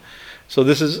Ganga. So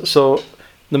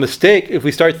the mistake, if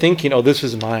we start thinking, oh, this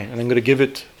is mine, and I'm going to give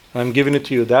it, and I'm giving it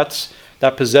to you, that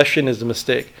possession is the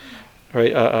mistake.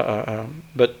 Right?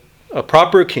 But a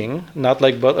proper king, not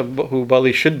like who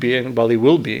Bali should be and Bali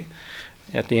will be,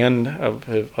 at the end of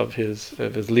his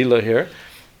Leela here,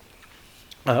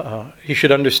 he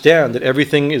should understand that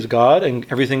everything is God and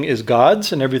everything is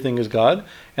God's and everything is God,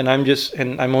 and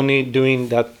I'm only doing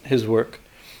that his work.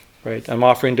 Right? I'm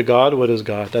offering to God what is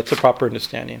God. That's a proper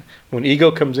understanding. When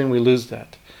ego comes in, we lose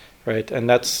that. Right? And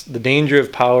that's the danger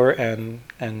of power and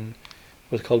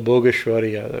what's called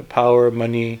bhogashwarya, power,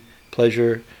 money,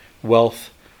 pleasure,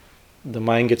 wealth. The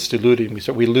mind gets diluted.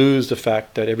 We lose the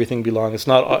fact that everything belongs. It's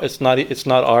not ours,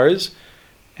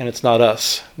 and it's not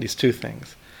us. These two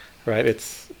things, right?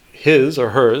 It's his or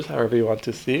hers, however you want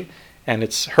to see, and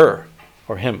it's her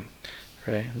or him,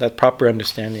 right? That proper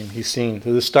understanding he's seeing.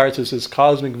 So this starts as his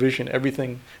cosmic vision.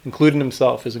 Everything, including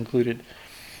himself, is included.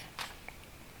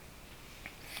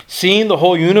 Seeing the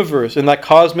whole universe in that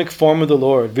cosmic form of the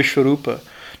Lord, Vishwarupa,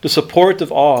 the support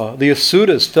of awe, the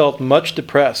Asuras felt much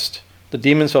depressed. The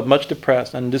demons felt much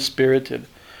depressed and dispirited.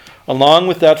 Along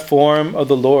with that form of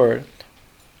the Lord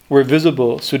were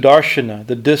visible Sudarshana,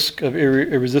 the disc of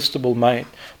irresistible might,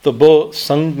 the bow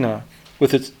Sangna,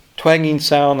 with its twanging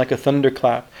sound like a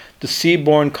thunderclap, the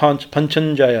sea-born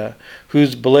Panchanjaya,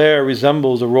 whose blare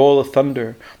resembles a roll of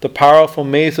thunder, the powerful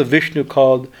mace of Vishnu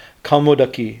called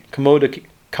Kamodaki,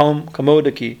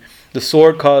 the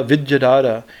sword called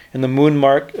Vijayadhara, and the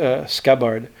moon-marked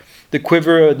scabbard, the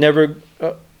quiver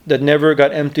that never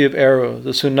got empty of arrows,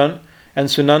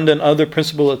 Sunanda and other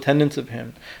principal attendants of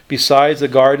him, besides the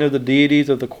garden of the deities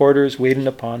of the quarters waiting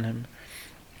upon him.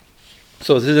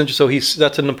 So this is interesting. So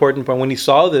that's an important point. When he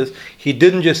saw this, he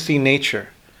didn't just see nature.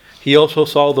 He also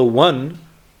saw the one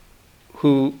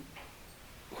who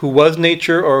was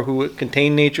nature, or who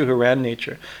contained nature, who ran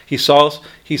nature. He saw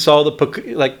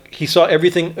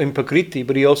everything in Prakriti,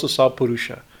 but he also saw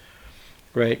Purusha.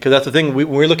 Right, because that's the thing.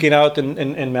 We're looking out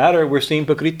in matter. We're seeing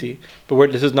Prakriti,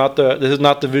 but this is not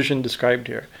the vision described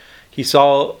here. He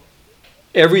saw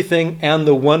everything and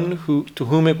the one to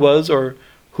whom it was or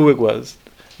who it was.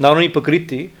 Not only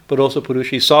Prakriti, but also Purusha.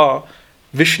 He saw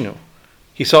Vishnu.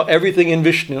 He saw everything in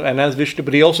Vishnu and as Vishnu,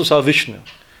 but he also saw Vishnu.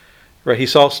 Right, he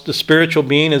saw the spiritual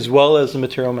being as well as the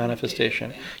material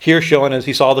manifestation. Here shown as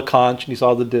he saw the conch and he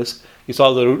saw the disc. He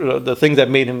saw the things that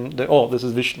made him. This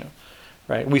is Vishnu.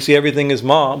 Right? We see everything as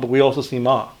Ma, but we also see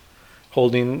Ma,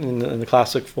 holding in the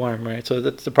classic form. Right? So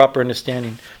that's the proper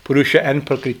understanding. Purusha and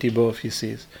Prakriti both he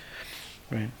sees.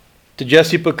 Right? To just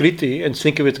see Prakriti and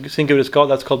think of it as God,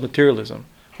 that's called materialism.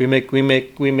 We make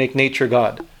nature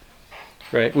God.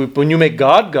 Right? When you make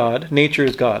God, nature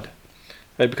is God.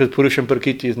 Right? Because Purusha and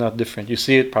Prakriti is not different. You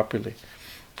see it properly.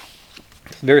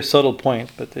 It's a very subtle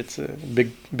point, but it's a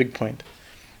big point.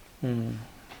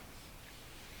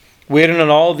 Waiting on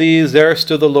all these, there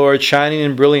stood the Lord, shining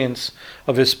in brilliance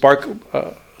of his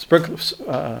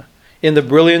in the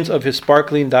brilliance of his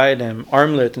sparkling diadem,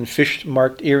 armlet and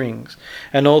fish-marked earrings,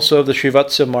 and also of the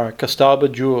Srivatsa mark,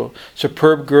 Kastaba jewel,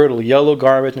 superb girdle, yellow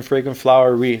garment and fragrant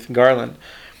flower wreath, garland,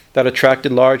 that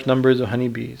attracted large numbers of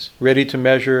honeybees, ready to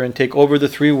measure and take over the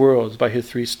three worlds by his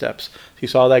 3 steps. He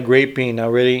saw that great being now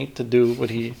ready to do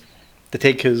to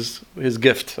take his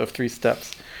gift of 3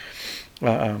 steps.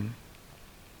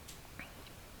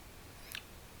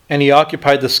 And he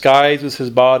occupied the skies with his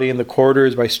body and the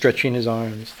quarters by stretching his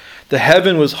arms. The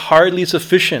heaven was hardly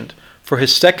sufficient for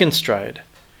his 2nd stride.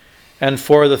 And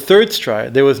for the 3rd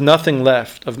stride, there was nothing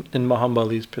left in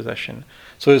Mahambali's possession.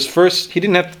 So he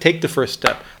didn't have to take the first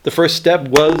step. The first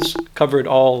step covered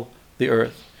all the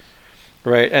earth.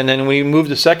 Right? And then when he moved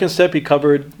the 2nd step, he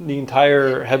covered the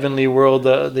entire heavenly world,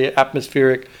 the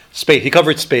atmospheric space. He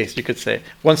covered space, you could say.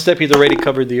 1 step, he's already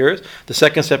covered the earth. The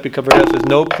 2nd step, he covered earth. There's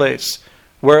no place.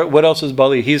 What else is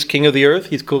Bali? He's king of the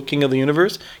earth. He's king of the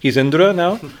universe. He's Indra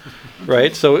now,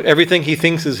 right? So everything he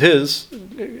thinks is his.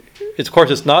 Of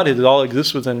course, it's not his. It all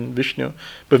exists within Vishnu.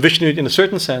 But Vishnu, in a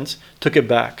certain sense, took it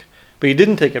back. But he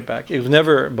didn't take it back. It was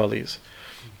never Bali's.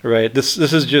 right? This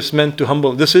is just meant to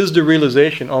humble. This is the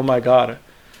realization. Oh my God,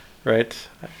 right?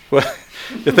 Well,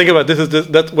 you think about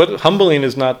that's what humbling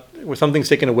is not. When something's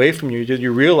taken away from you,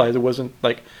 you realize it wasn't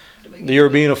like you were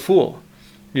being a fool.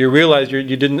 You realize you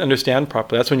didn't understand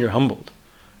properly. That's when you're humbled.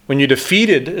 When you're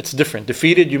defeated, it's different.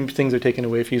 Defeated, things are taken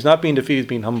away from you. He's not being defeated; he's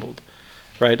being humbled,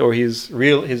 right? Or he's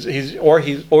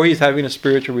having a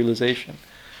spiritual realization,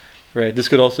 right? This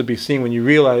could also be seen when you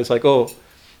realize, like, oh,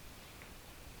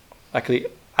 actually,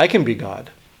 I can be God.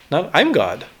 Not I'm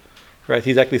God, right?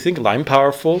 He's actually thinking, I'm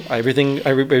powerful.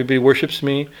 Everybody worships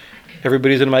me.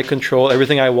 Everybody's in my control.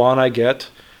 Everything I want, I get,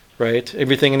 right?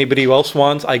 Everything anybody else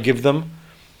wants, I give them.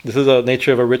 This is the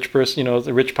nature of a rich person, a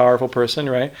rich, powerful person,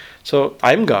 right? So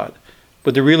I'm God,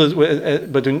 but then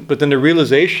the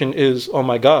realization is, oh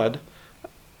my God,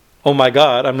 I'm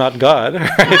not God.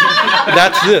 Right?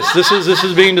 That's this. This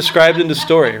is being described in the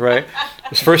story, right?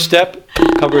 The first step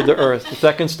covered the earth. The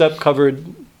second step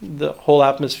covered the whole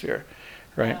atmosphere,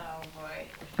 right? Oh,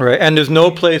 boy. Right, and there's no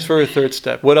place for a third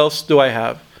step. What else do I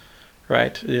have?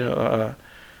 Right,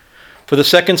 for the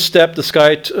second step, the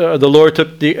sky, the Lord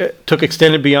took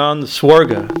extended beyond the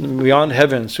Swarga, beyond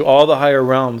heavens, to all the higher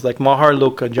realms, like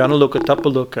Maharloka, Janaloka,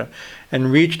 Tapaloka,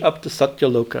 and reached up to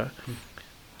Satyaloka.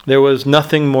 There was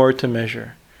nothing more to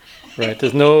measure. Right,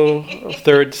 there's no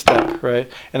third step,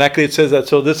 right? And actually it says that,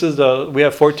 so this is we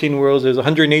have 14 worlds, there's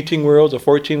 118 worlds, or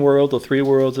 14 worlds, or 3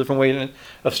 worlds, different ways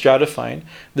of stratifying.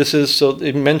 This is, so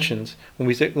it mentions, when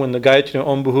the Gayatri,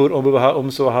 Om Buhur, Om Bhuvaha, Om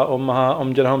Swaha, Om Maha,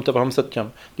 Om Janaham, Tapaham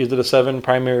Satyam, these are the 7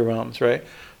 primary realms, right?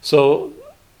 So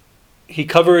he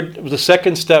covered the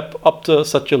second step up to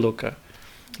Satyaloka.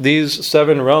 These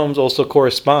 7 realms also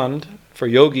correspond, for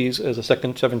yogis, as the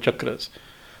second 7 chakras.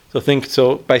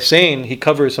 So by saying he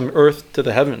covers from earth to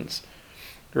the heavens,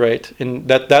 right? And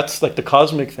that's like the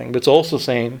cosmic thing. But it's also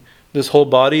saying this whole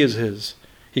body is his.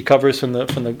 He covers from the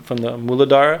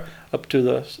Muladhara up to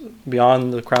the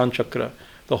beyond the crown chakra.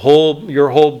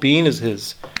 Your whole being is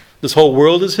his. This whole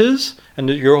world is his, and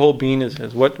your whole being is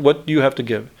his. What do you have to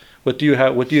give? What do you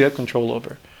have control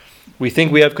over? We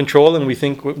think we have control, and we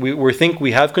think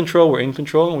we have control. We're in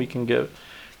control, and we can give.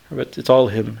 But it's all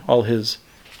him, all his.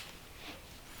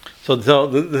 So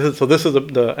this is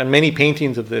and many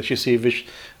paintings of this. You see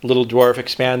little dwarf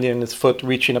expanding his foot,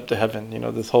 reaching up to heaven.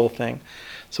 This whole thing.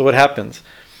 So what happens?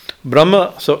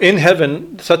 Brahma. So in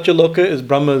heaven, Satyaloka is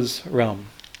Brahma's realm,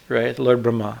 right? Lord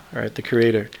Brahma, right? The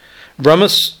creator. Brahma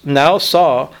now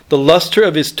saw the luster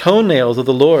of his toenails of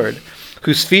the Lord,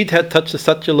 whose feet had touched the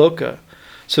Satyaloka.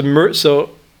 So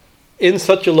in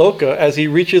Satyaloka, as he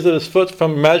reaches at his foot,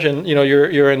 imagine,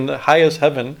 you're in the highest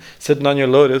heaven, sitting on your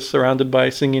lotus, surrounded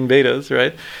by singing Vedas,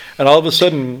 right? And all of a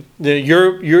sudden,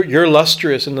 you're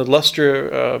lustrous in the luster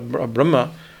of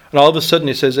Brahma, and all of a sudden,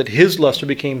 he says that his luster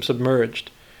became submerged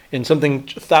in something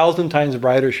 1,000 times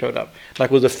brighter showed up,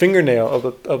 like was a fingernail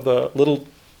of the little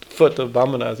foot of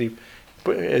Vamana as he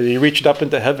reached up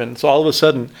into heaven. So all of a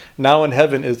sudden, now in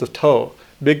heaven is the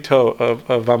big toe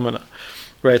of Vamana.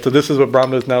 Right, so this is what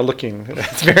Brahma is now looking.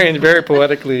 It's very, very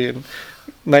poetically and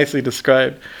nicely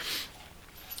described.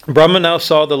 Brahma now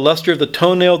saw the luster of the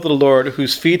toenail of the Lord,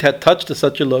 whose feet had touched the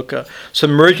Satyaloka,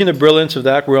 submerging the brilliance of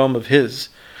that realm of his.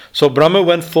 So Brahma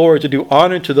went forward to do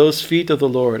honor to those feet of the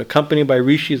Lord, accompanied by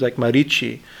rishis like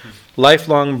Marichi,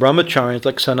 lifelong brahmacharis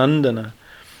like Sanandana,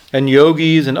 and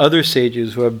yogis and other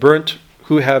sages who have burnt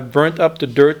up the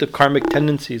dirt of karmic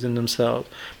tendencies in themselves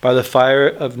by the fire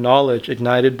of knowledge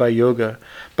ignited by yoga,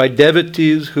 by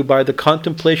devotees who by the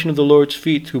contemplation of the Lord's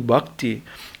feet, who bhakti,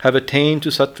 have attained to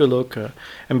Satyaloka,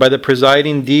 and by the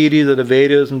presiding deities of the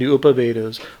Vedas and the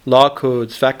Upavedas, law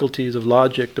codes, faculties of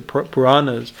logic, the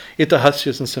Puranas,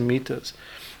 Itahasyas and Samhitas.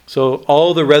 So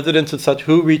all the residents of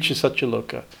who reaches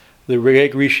Satyaloka? The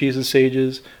great rishis and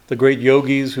sages, the great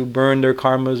yogis who burn their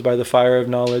karmas by the fire of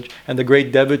knowledge, and the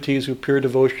great devotees who pure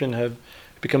devotion have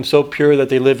become so pure that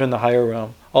they live in the higher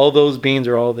realm. All those beings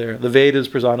are all there. The Vedas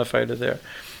personified are there.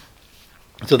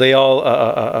 So they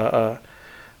all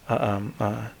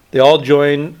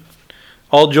joined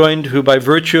who by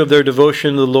virtue of their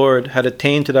devotion to the Lord had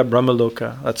attained to that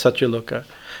Brahmaloka, that Satyaloka,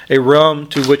 a realm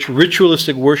to which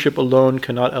ritualistic worship alone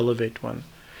cannot elevate one.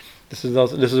 This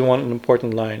is one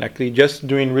important line. Actually, just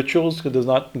doing rituals does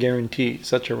not guarantee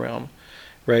such a realm,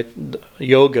 right?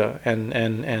 Yoga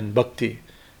and bhakti,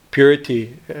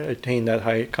 purity, attain that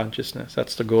high consciousness.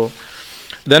 That's the goal.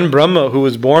 Then Brahma, who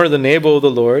was born of the navel of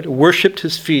the Lord, worshipped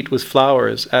his feet with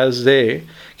flowers as they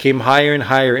came higher and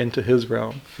higher into his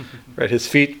realm. Right? His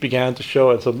feet began to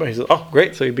show, and so he said, "Oh,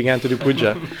 great!" So he began to do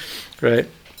puja, right?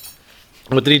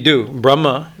 What did he do?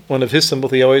 Brahma, one of his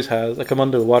symbols he always has, I come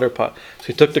under the water pot. So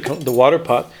he took the water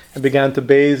pot and began to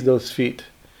bathe those feet.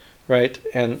 right?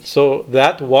 And so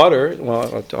that water,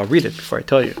 well, I'll read it before I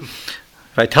tell you.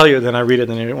 If I tell you, then I read it,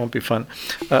 then it won't be fun.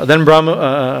 Then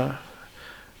Brahma,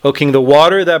 O king, the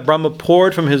water that Brahma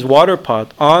poured from his water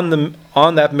pot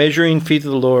on that measuring feet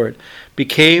of the Lord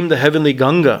became the heavenly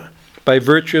Ganga by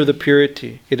virtue of the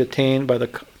purity it attained by the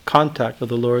contact of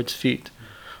the Lord's feet.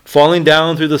 Falling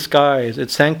down through the skies,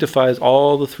 it sanctifies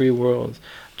all the three worlds,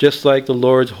 just like the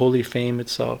Lord's holy fame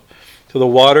itself. So the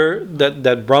water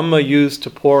that Brahma used to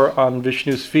pour on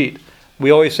Vishnu's feet, we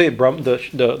always say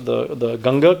the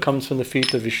Ganga comes from the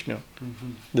feet of Vishnu.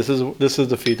 Mm-hmm. This is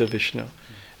the feet of Vishnu.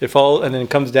 And then it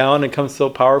comes down, it comes so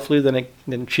powerfully,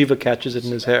 then Shiva catches it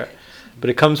in his hair.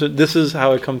 But this is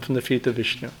how it comes from the feet of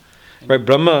Vishnu. Right,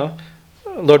 Brahma,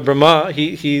 Lord Brahma,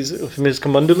 he's from his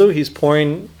Kamandalu, he's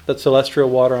pouring that celestial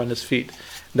water on his feet.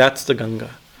 That's the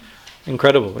Ganga.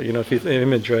 Incredible, if you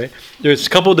image, right? There's a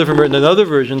couple of different versions. Another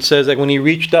version says that when he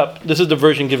reached up, this is the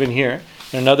version given here.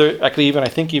 And another, actually,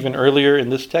 even earlier in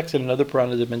this text, in another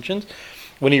Purana it mentions,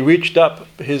 when he reached up,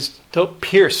 his toe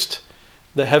pierced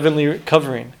the heavenly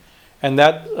covering, and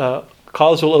that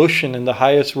causal ocean in the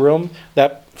highest realm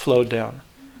that flowed down.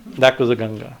 That was a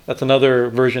Ganga. That's another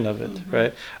version of it,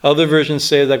 right? Other versions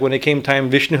say that when it came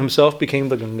time, Vishnu himself became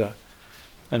the Ganga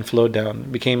and flowed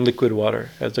down, became liquid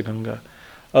water as the Ganga.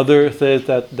 Other says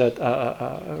that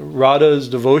Radha's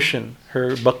devotion,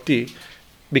 her bhakti,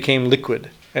 became liquid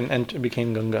and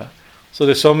became Ganga. So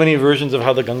there's so many versions of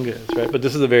how the Ganga is, right? But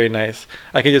this is a very nice.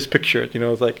 I can just picture it.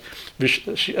 It's like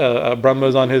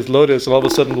Brahma's on his lotus, and all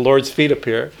of a sudden the Lord's feet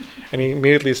appear, and he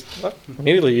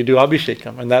immediately you do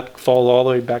Abhishekam, and that falls all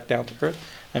the way back down to earth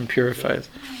and purifies.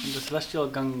 The celestial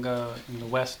Ganga in the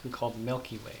west we call the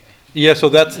Milky Way. Yeah, so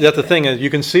that's the thing. Is you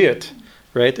can see it,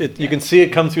 right? You can see it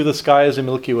come through the sky as a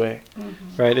Milky Way,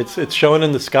 right? It's shown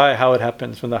in the sky how it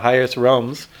happens from the highest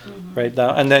realms, right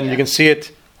down, and then you can see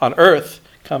it on earth.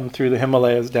 Come through the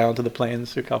Himalayas down to the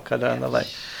plains through Calcutta and the like,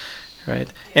 right?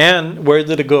 And where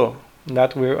did it go?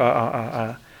 That we're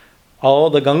all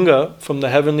the Ganga from the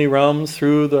heavenly realms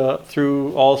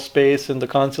through all space and the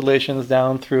constellations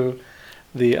down through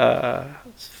the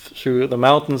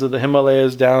mountains of the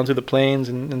Himalayas down to the plains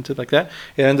and into like that.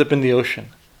 It ends up in the ocean,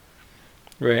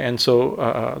 right? And so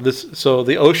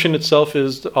the ocean itself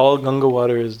is all Ganga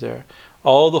water is there.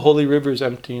 All the holy rivers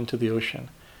empty into the ocean.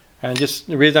 And just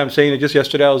the reason I'm saying it, just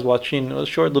yesterday I was watching a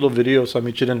short little video of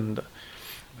Swami Chidananda,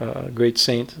 great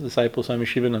saint, disciple Swami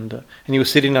Shivananda, and he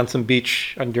was sitting on some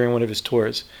beach during one of his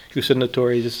tours. He was sitting on the tour,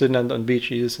 he was just sitting on the beach,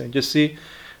 he was saying, just see,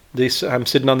 I'm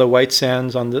sitting on the white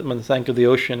sands on the bank of the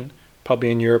ocean, probably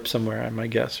in Europe somewhere, I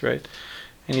might guess, right?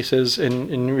 And he says, in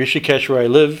Rishikesh where I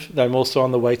live, I'm also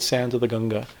on the white sands of the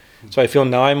Ganga. So I feel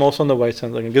now I'm also on the white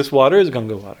sands of the Ganga. This water is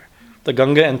Ganga water. The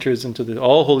Ganga enters into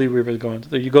all holy rivers going.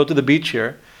 So you go to the beach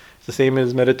here, it's the same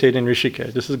as meditating in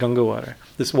Rishikesh. This is Ganga water.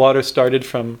 This water started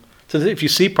from... So if you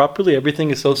see properly,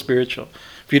 everything is so spiritual.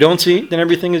 If you don't see, then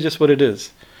everything is just what it is.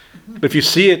 But if you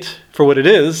see it for what it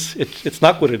is, it's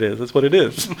not what it is. It's what it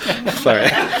is. Sorry.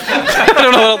 I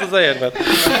don't know what else to say it, but...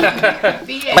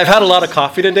 I've had a lot of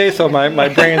coffee today, so my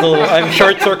brain's a little... I'm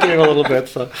short-circuiting a little bit,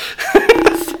 so...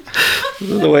 This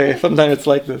is the way. Sometimes it's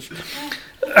like this.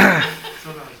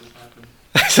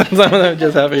 Sometimes it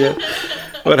just happens. Yeah.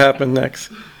 What happened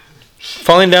next?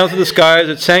 Falling down to the skies,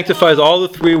 it sanctifies all the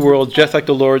three worlds, just like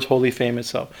the Lord's holy fame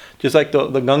itself. Just like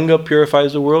the Ganga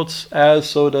purifies the worlds, as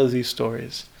so does these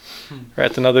stories. Right,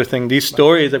 that's another thing. These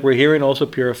stories that we're hearing also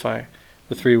purify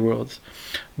the three worlds.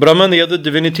 Brahma and the other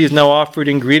divinities now offered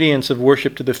ingredients of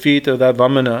worship to the feet of that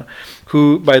Vamana,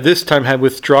 who by this time had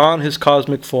withdrawn his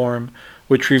cosmic form,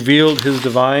 which revealed his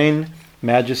divine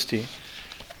majesty.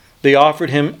 They offered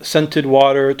him scented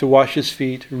water to wash his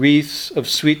feet, wreaths of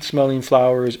sweet-smelling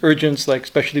flowers, urgents like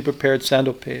specially prepared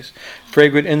sandal paste,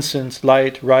 fragrant incense,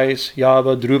 light, rice,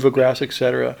 yava, dhruva grass,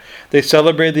 etc. They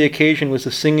celebrated the occasion with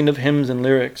the singing of hymns and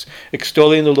lyrics,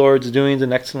 extolling the Lord's doings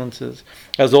and excellences,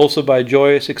 as also by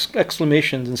joyous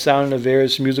exclamations and sounding of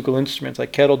various musical instruments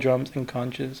like kettle drums and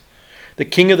conches. The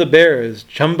king of the bears,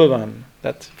 Jambavan,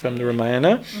 that's from the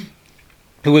Ramayana,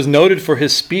 who was noted for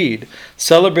his speed,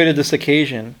 celebrated this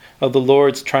occasion of the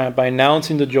Lord's triumph by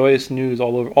announcing the joyous news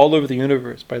all over the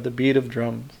universe by the beat of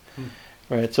drums.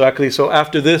 Right. So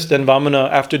after this, then Vamana,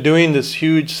 after doing this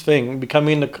huge thing,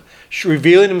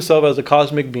 revealing himself as a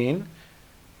cosmic being,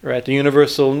 right, the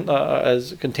universal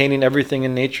as containing everything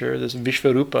in nature, this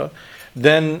Vishvarupa,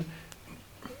 then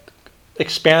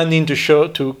expanding to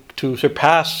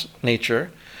surpass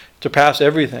nature, surpass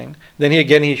everything. Then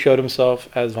he showed himself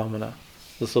as Vamana,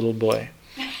 this little boy.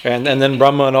 And then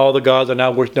Brahma and all the gods are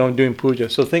now doing puja.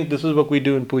 So think this is what we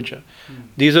do in puja.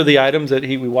 These are the items that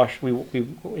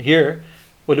we hear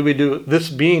what do we do? This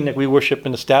being that we worship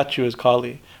in the statue is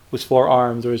Kali, with 4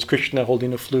 arms, or is Krishna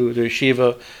holding a flute, or is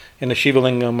Shiva in a Shiva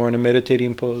lingam or in a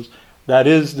meditating pose. That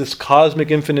is this cosmic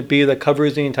infinite being that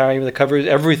covers the entire universe, that covers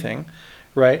everything,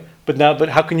 right? But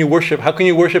how can you worship? How can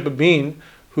you worship a being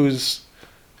whose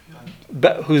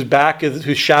back is,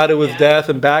 whose shadow is death,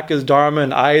 and back is dharma,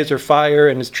 and eyes are fire,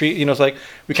 and his tree? It's like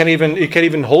you can't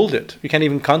even hold it. You can't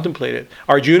even contemplate it.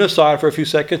 Arjuna saw it for a few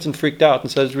seconds and freaked out and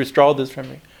says, "Withdraw this from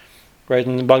me," right?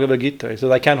 In the Bhagavad Gita, he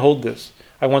says, "I can't hold this.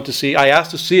 I want to see. I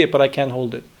asked to see it, but I can't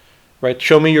hold it." Right?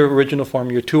 Show me your original form,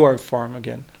 your 2-armed form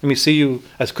again. Let me see you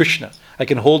as Krishna. I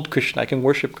can hold Krishna. I can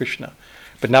worship Krishna.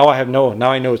 But now I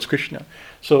know it's Krishna.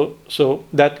 So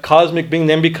that cosmic being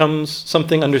then becomes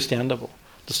something understandable.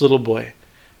 This little boy,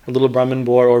 a little Brahmin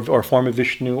boy, or form of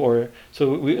Vishnu.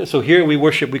 So here we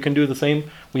worship. We can do the same.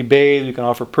 We bathe. We can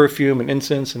offer perfume and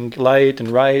incense and light and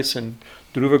rice and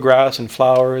dhruva grass and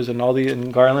flowers and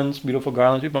and garlands, beautiful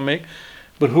garlands people make.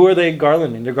 But who are they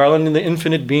garlanding? They're garlanding the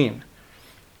infinite being.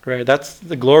 Right, that's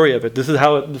the glory of it. This is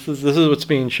what's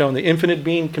being shown. The infinite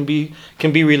being can be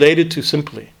related to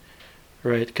simply,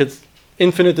 right? Because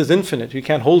infinite is infinite. You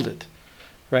can't hold it,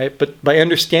 right? But by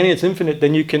understanding it's infinite,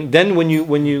 then you can. Then when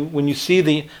you see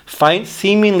the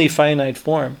seemingly finite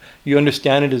form, you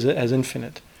understand it as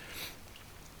infinite.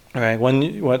 All right.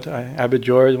 Abid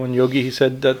George, one yogi, he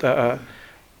said that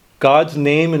God's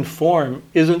name and form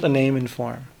isn't a name and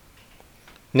form.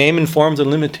 Name and forms are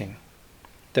limiting.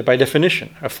 That by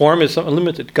definition, a form is something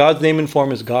limited. God's name and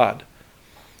form is God,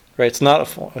 right? It's not a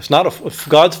form.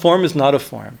 God's form is not a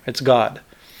form. It's God,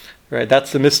 right?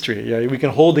 That's the mystery. Yeah, we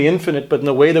can hold the infinite, but in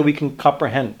a way that we can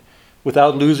comprehend,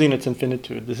 without losing its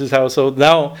infinitude. This is how. So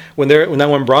now, when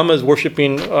Brahma is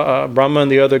worshiping Brahma and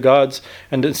the other gods,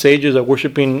 and the sages are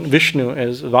worshiping Vishnu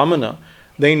as Vamana,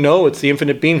 they know it's the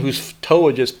infinite being whose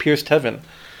toe just pierced heaven,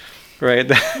 right?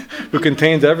 Who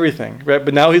contains everything, right?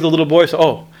 But now he's a little boy,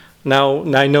 so Now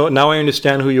I know. Now I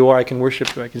understand who you are. I can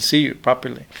worship you. I can see you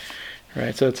properly,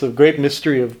 right? So it's a great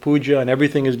mystery of puja, and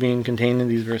everything is being contained in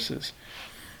these verses.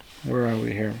 Where are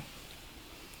we here?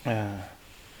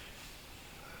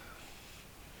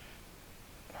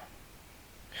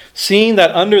 Seeing that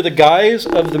under the guise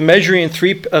of the measuring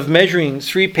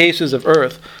 3 paces of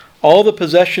earth, all the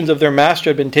possessions of their master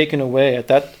had been taken away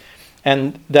at a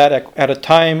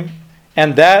time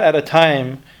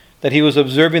that he was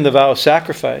observing the vow of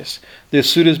sacrifice, the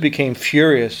Asuras became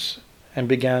furious and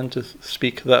began to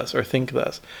speak thus, or think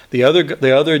thus. The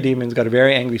other demons got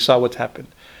very angry, saw what's happened.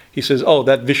 He says, "Oh,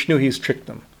 that Vishnu, he's tricked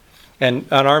them." And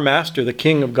our master, the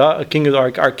king of God,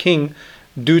 our king,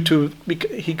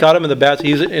 he got him in the bad.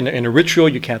 He's in a ritual.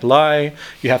 You can't lie.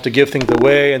 You have to give things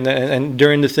away. And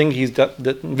during this thing,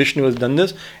 Vishnu has done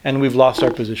this, and we've lost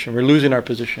our position. We're losing our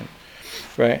position,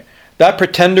 right? That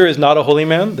pretender is not a holy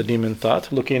man, the demon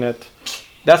thought, looking at,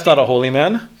 that's not a holy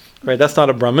man, right? That's not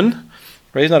a Brahmin,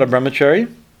 right? He's not a brahmachari.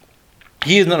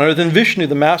 He is none other than Vishnu,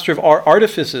 the master of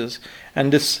artifices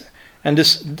and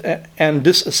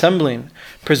disassembling,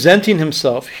 presenting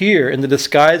himself here in the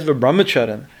disguise of a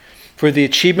brahmacharan for the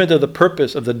achievement of the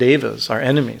purpose of the devas, our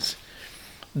enemies.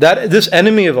 That this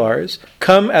enemy of ours,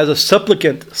 come as a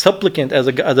supplicant as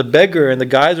a beggar in the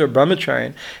guise of a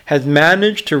brahmachari, has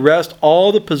managed to wrest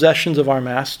all the possessions of our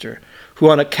master, who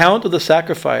on account of the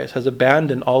sacrifice has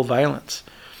abandoned all violence.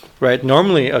 Right?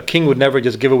 Normally a king would never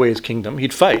just give away his kingdom,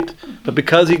 he'd fight. But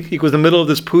because he was in the middle of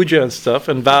this puja and stuff,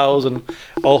 and vows and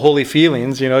all holy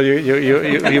feelings, you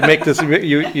make this,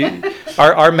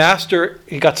 our master,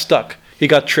 he got stuck, he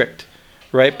got tricked.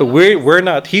 Right, but we're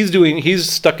not.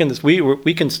 He's stuck in this.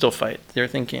 We can still fight. They're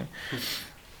thinking.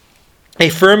 A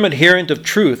firm adherent of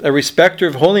truth, a respecter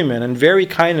of holy men, and very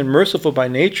kind and merciful by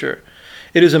nature,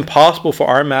 it is impossible for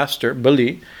our master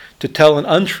Bali to tell an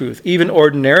untruth, even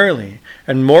ordinarily,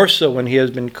 and more so when he has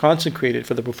been consecrated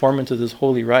for the performance of this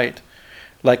holy rite,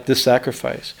 like this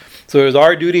sacrifice. So it is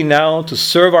our duty now to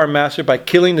serve our master by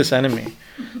killing this enemy.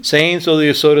 Saying so, the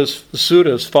Asuras,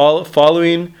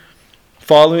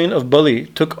 following of Bali,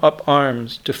 took up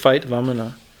arms to fight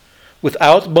Vamana.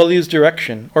 Without Bali's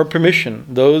direction or permission,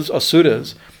 those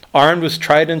Asuras, armed with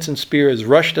tridents and spears,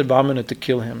 rushed at Vamana to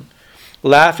kill him.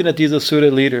 Laughing at these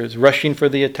Asura leaders, rushing for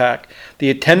the attack, the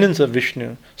attendants of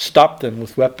Vishnu stopped them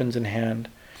with weapons in hand.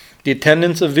 The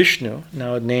attendants of Vishnu,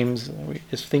 now names,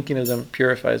 is thinking of them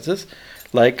purifies this,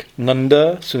 like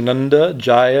Nanda, Sunanda,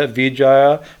 Jaya,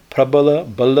 Vijaya, Prabala,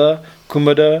 Bala,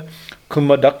 Kumada,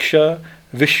 Kumadaksha,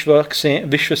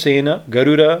 Vishwasena,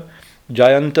 Garuda,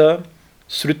 Jayanta,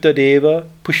 Srutadeva,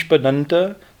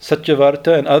 Pushpadanta,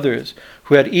 Satyavarta, and others,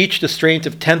 who had each the strength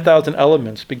of 10,000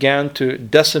 elements, began to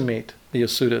decimate the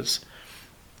Asuras.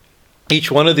 each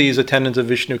one of these attendants of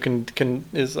Vishnu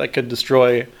could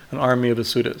destroy an army of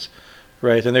Asuras,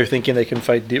 right? And they're thinking they can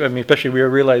fight. Especially we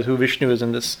realize who Vishnu is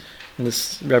in this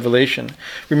revelation.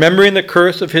 Remembering the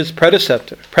curse of his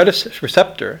predecessor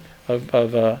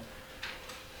of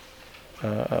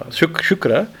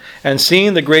Shukra, and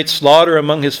seeing the great slaughter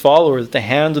among his followers at the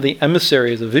hands of the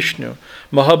emissaries of Vishnu,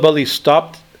 Mahabali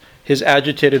stopped his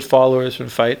agitated followers from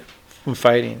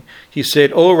fighting. He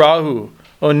said, "O Rahu,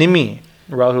 O Nimi,"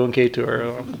 Rahu and Ketu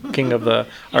are king of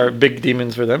are big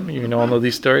demons for them. You all know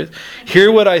these stories.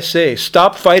 "Hear what I say.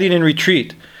 Stop fighting and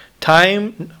retreat.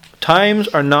 Times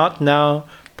are not now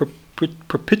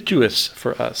propitious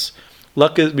for us.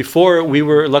 Luck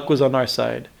was on our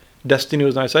side. Destiny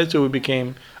was on our side, so we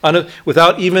became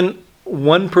without even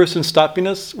one person stopping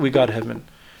us. We got heaven.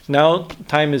 Now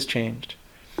time has changed,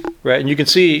 right? And you can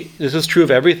see this is true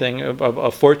of everything,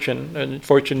 of fortune, and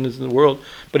fortune is in the world.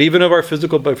 But even of our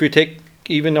physical, but if we take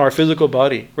even our physical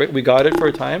body, right? We got it for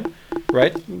a time,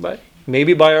 right?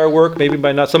 Maybe by our work, maybe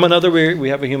by not. Some another way we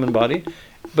have a human body,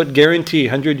 but guarantee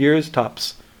 100 years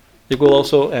tops, it will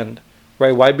also end,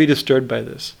 right? Why be disturbed by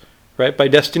this, right? By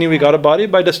destiny we got a body.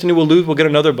 By destiny we'll lose. We'll get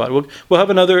another body. We'll have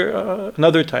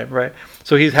another time, right?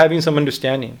 So he's having some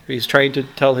understanding. He's trying to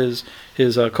tell his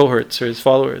cohorts or his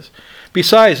followers.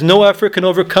 Besides, no effort can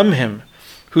overcome him,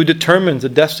 who determines the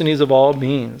destinies of all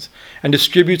beings and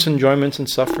distributes enjoyments and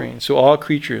sufferings to all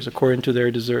creatures according to their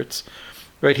deserts.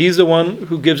 Right? He's the one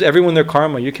who gives everyone their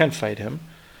karma. You can't fight him.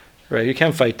 Right? You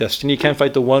can't fight destiny. You can't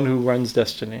fight the one who runs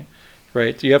destiny.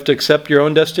 Right? You have to accept your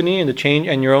own destiny and the change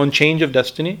and your own change of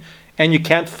destiny. And you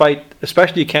can't fight,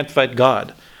 especially you can't fight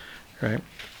God. Right?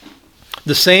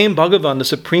 The same Bhagavan, the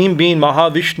Supreme Being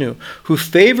Mahavishnu, who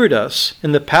favored us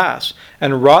in the past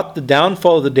and wrought the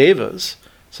downfall of the Devas.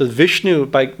 So Vishnu,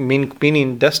 by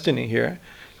meaning destiny here,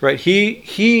 right? He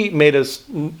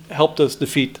helped us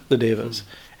defeat the Devas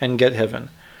and get heaven.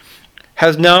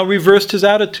 Has now reversed his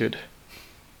attitude.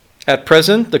 At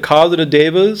present, the cause of the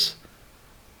Devas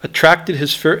attracted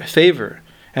his favor,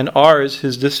 and ours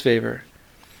his disfavor.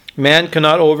 Man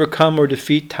cannot overcome or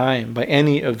defeat time by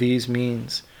any of these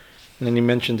means. And then he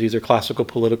mentions these are classical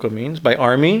political means. By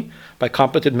army, by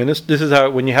competent ministers. This is how,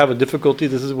 when you have a difficulty,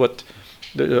 this is what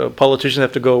the politicians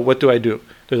have to go, what do I do?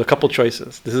 There's a couple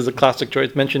choices. This is a classic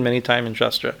choice mentioned many times in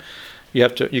Shastra.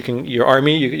 Your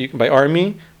army, by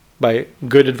army, by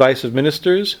good advice of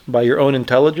ministers, by your own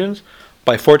intelligence,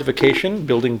 by fortification,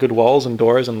 building good walls and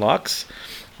doors and locks,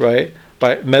 right?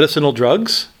 By medicinal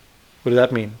drugs. What does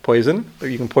that mean? Poison?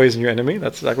 You can poison your enemy.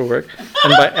 That will work.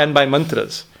 And by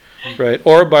mantras, right?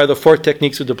 Or by the 4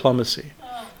 techniques of diplomacy,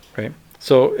 right?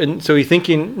 So he's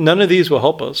thinking none of these will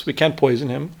help us. We can't poison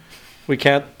him. We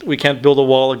can't build a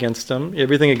wall against them.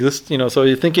 Everything exists, So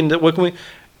you're thinking that what can we?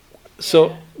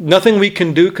 So nothing we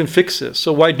can do can fix this.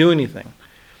 So why do anything,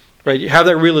 right? You have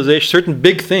that realization. Certain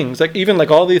big things,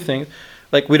 like all these things,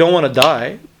 like we don't want to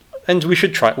die, and we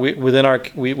should try. Within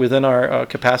our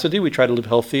capacity, we try to live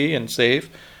healthy and safe.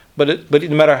 But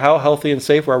no matter how healthy and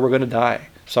safe we are, we're going to die.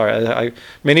 Sorry, I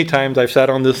many times I've sat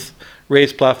on this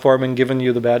raised platform and given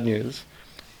you the bad news.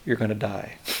 You're going to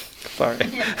die. Sorry.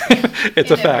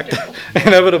 It's a fact.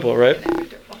 Inevitable, right?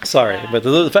 Sorry. But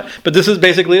this is a fact. But this is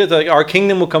basically it. Like our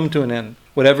kingdom will come to an end,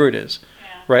 whatever it is.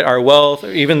 Right? Our wealth,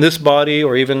 even this body,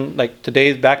 or even like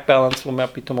today's bank balance will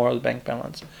not be tomorrow's bank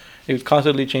balance. It's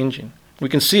constantly changing. We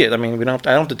can see it. I mean, I don't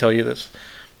have to tell you this.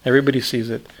 Everybody sees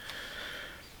it.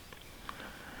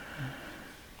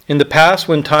 In the past,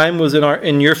 when time was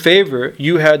in your favor,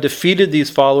 you had defeated these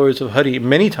followers of Hari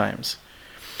many times.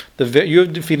 You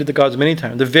have defeated the gods many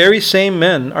times. The very same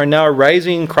men are now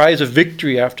rising cries of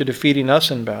victory after defeating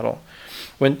us in battle.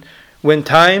 When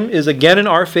time is again in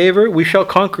our favor, we shall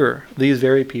conquer these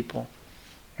very people.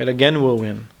 And again we'll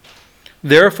win.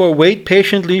 Therefore, wait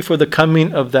patiently for the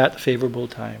coming of that favorable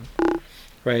time.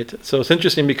 Right? So it's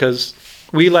interesting because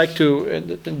we like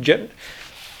to,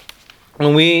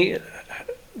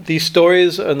 these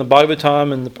stories in the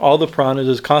Bhagavatam and all the Puranas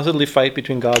is constantly fight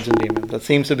between gods and demons. That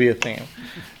seems to be a theme.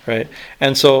 Right?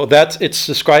 And so it's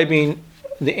describing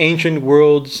the ancient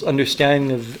world's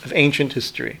understanding of ancient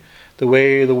history, the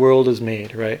way the world is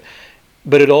made, right?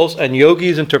 But it also, and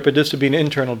yogis interpret this to be an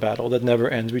internal battle that never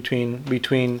ends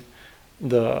between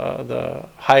the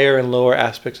higher and lower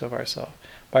aspects of ourselves.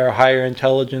 By our higher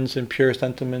intelligence and pure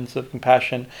sentiments of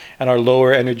compassion, and our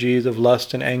lower energies of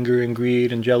lust and anger and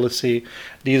greed and jealousy.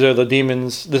 These are the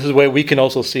demons. This is where we can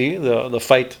also see the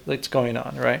fight that's going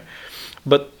on, right?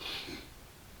 But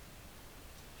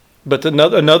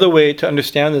another way to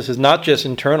understand this is not just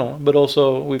internal, but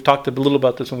also, we've talked a little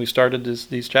about this when we started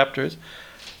these chapters.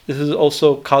 This is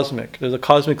also cosmic. There's a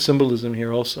cosmic symbolism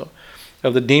here also.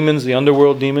 of the demons, the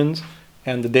underworld demons,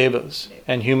 and the devas,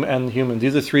 and humans.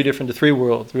 These are the three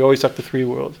worlds. We always talk the three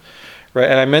worlds, right?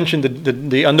 And I mentioned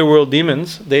the underworld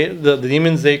demons. The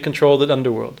demons, they control the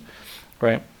underworld,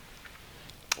 right?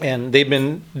 And they've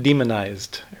been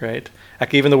demonized, right?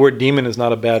 Like even the word demon is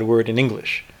not a bad word in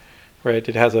English, right?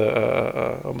 It has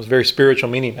a almost very spiritual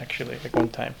meaning, actually. Like one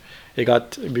time,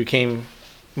 it became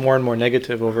more and more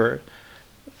negative over,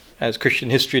 as Christian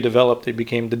history developed, the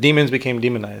demons became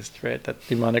demonized, right? That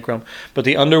demonic realm. But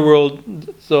the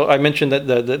underworld, so I mentioned that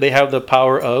they have the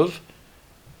power of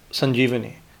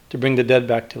Sanjivani, to bring the dead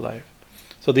back to life.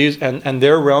 So these, and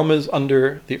their realm is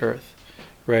under the earth,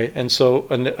 right? And so,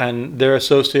 and they're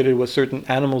associated with certain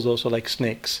animals also, like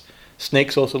snakes.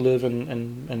 Snakes also live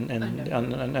in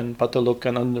Patalok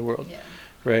and underworld,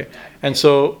 right? And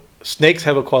so snakes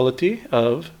have a quality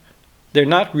of, they're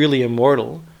not really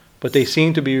immortal, but they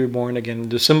seem to be reborn again.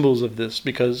 The symbols of this,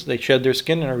 because they shed their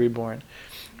skin and are reborn,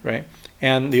 right?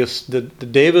 And the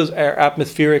devas are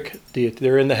atmospheric deity.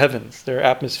 They're in the heavens. They're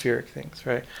atmospheric things,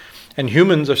 right? And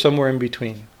humans are somewhere in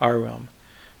between our realm,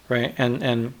 right?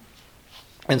 And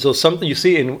so something you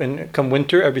see in come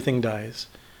winter, everything dies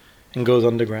and goes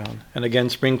underground, and again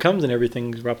spring comes and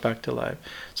everything's brought back to life.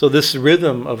 So this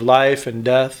rhythm of life and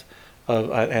death,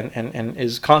 and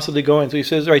is constantly going. So he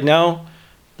says, right now,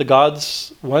 the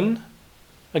gods won.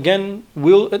 Again,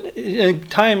 will in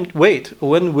time wait.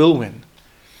 When will win?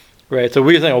 Right. So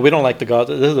we're saying, oh, we don't like the gods.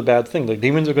 This is a bad thing. The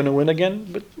demons are going to win again.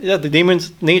 But yeah, the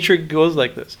demons' nature goes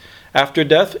like this. After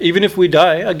death, even if we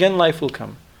die, again life will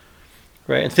come.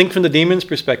 Right. And think from the demons'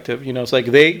 perspective. It's like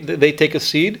they take a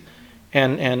seed,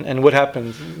 and what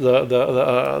happens?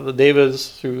 The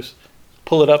devas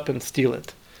pull it up and steal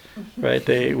it. Right.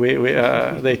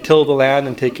 They till the land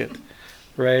and take it.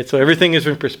 Right, so everything is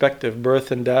in perspective,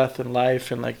 birth and death and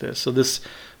life and like this. So this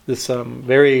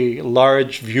very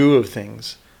large view of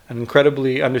things, an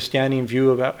incredibly understanding view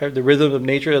of the rhythm of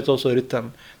nature. That's also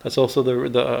ritam. That's also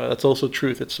that's also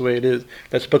truth. That's the way it is.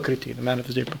 That's prakriti, the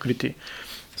manifestation of prakriti.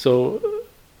 So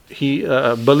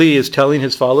Bali is telling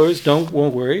his followers,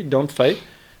 won't worry, don't fight.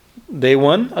 They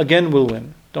won, again will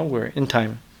win. Don't worry, in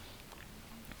time.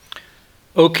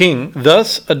 O king,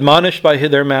 thus admonished by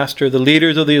their master, the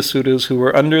leaders of the Asuras who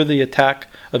were under the attack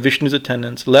of Vishnu's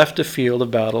attendants left the field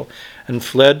of battle and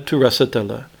fled to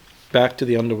Rasatala, back to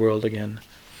the underworld again.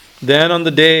 Then on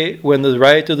the day when the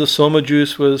rite of the soma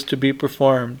juice was to be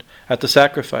performed at the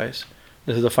sacrifice,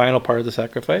 this is the final part of the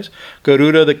sacrifice,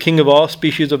 Garuda, the king of all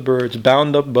species of birds,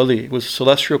 bound up Bali with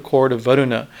celestial cord of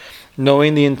Varuna,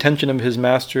 knowing the intention of his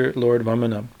master, Lord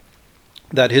Vamana,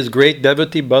 that his great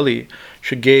devotee Bali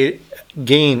should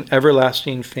gain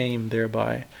everlasting fame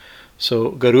thereby.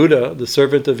 So Garuda, the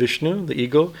servant of Vishnu, the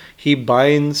eagle, he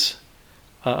binds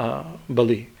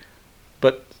Bali,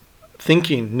 but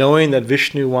knowing that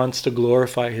Vishnu wants to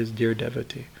glorify his dear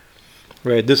devotee.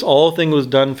 Right. This all thing was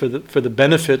done for the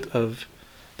benefit of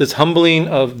this humbling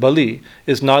of Bali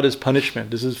is not his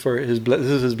punishment. This is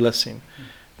his blessing,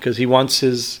 because he wants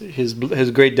his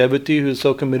great devotee who is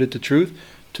so committed to truth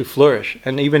to flourish.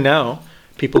 And even now,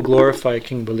 people glorify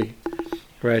King Bali,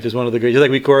 right? Is one of the great. Just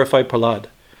like we glorify Prahlad,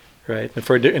 right? And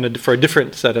for a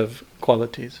different set of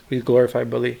qualities, we glorify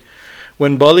Bali.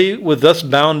 When Bali was thus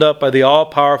bound up by the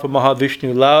all-powerful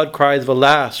Mahavishnu, loud cries of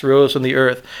alas rose from the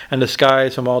earth and the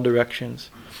skies from all directions.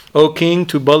 O king,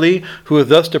 to Bali, who was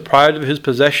thus deprived of his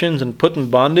possessions and put in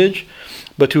bondage,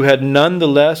 but who had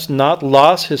nonetheless not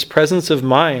lost his presence of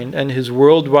mind and his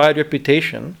worldwide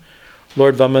reputation,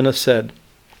 Lord Vamana said,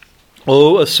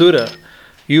 O Asura,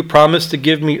 you promised to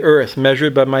give me earth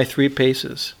measured by my 3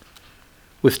 paces.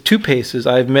 With 2 paces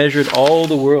I have measured all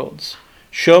the worlds.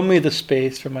 Show me the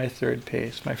space for my 3rd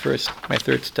pace, my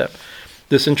 3rd step.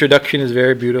 This introduction is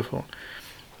very beautiful.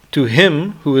 To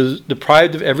him who is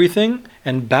deprived of everything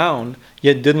and bound,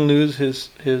 yet didn't lose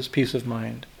his peace of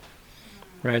mind.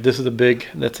 Right? This is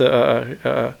that's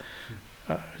a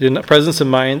presence of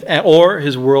mind, or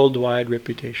his worldwide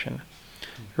reputation.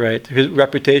 Right, his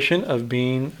reputation of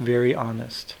being very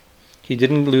honest. He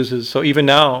didn't lose his. So even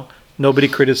now, nobody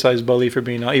criticized Bali for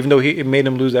being honest, even though it made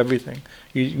him lose everything.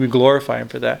 We glorify him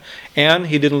for that. And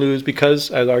he didn't lose because,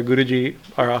 as our Guruji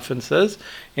often says,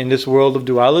 in this world of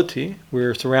duality,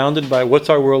 we're surrounded by, what's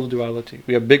our world of duality?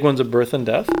 We have big ones of birth and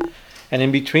death, and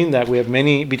in between that, we have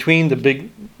between the big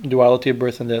duality of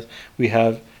birth and death, we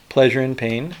have pleasure and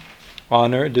pain,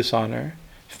 honor, dishonor,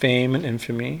 fame and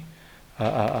infamy,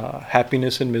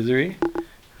 happiness and misery,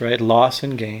 right? Loss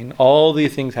and gain. All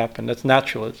these things happen. That's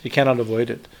natural. You cannot avoid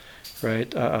it,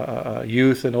 right?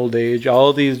 Youth and old age.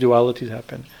 All these dualities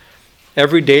happen.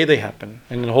 Every day they happen,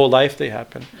 and in the whole life they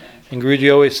happen. And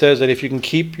Guruji always says that if you can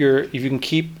keep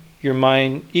your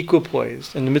mind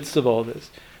equipoised in the midst of all this,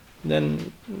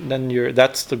 then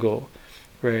that's the goal,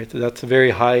 right? That's a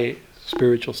very high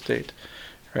spiritual state,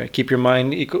 right? Keep your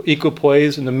mind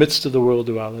equipoised in the midst of the world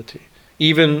duality,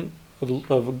 even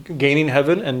of gaining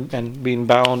heaven and being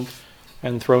bound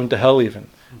and thrown to hell even,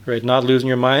 right? Not losing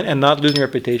your mind and not losing your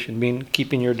reputation,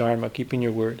 keeping your dharma, keeping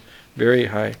your word, very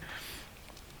high.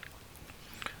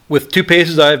 With 2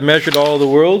 paces I have measured all the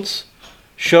worlds.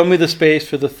 Show me the space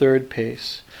for the 3rd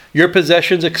pace. Your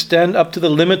possessions extend up to the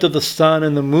limit of the sun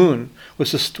and the moon,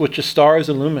 which the stars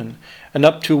illumine, and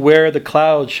up to where the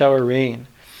clouds shower rain.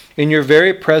 In your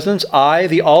very presence, I,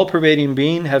 the all-pervading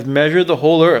being, have measured the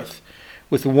whole earth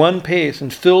with 1 pace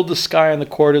and filled the sky and the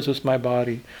quarters with my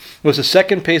body. With the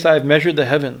 2nd pace I have measured the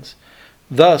heavens.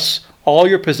 Thus, all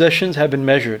your possessions have been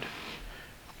measured.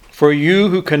 For you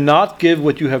who cannot give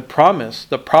what you have promised,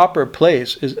 the proper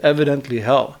place is evidently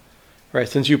hell. Right?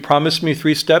 Since you promised me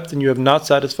 3 steps and you have not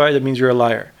satisfied, that means you're a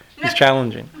liar. He's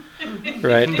challenging.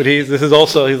 Right? But he's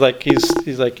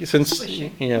like,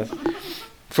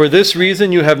 for this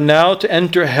reason you have now to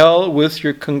enter hell with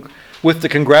the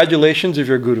congratulations of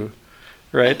your guru.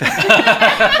 Right?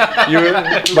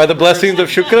 By the blessings of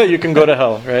Shukra, you can go to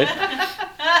hell, right?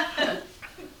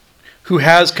 Who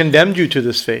has condemned you to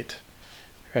this fate.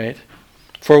 Right?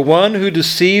 For one who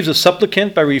deceives a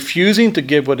supplicant by refusing to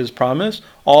give what is promised,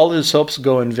 all his hopes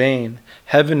go in vain.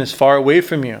 Heaven is far away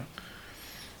from you.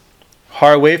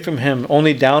 Far away from him,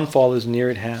 only downfall is near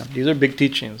at hand. These are big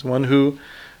teachings. One who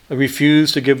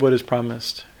refused to give what is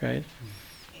promised. Right?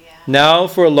 Yeah. Now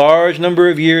for a large number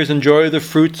of years enjoy the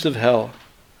fruits of hell.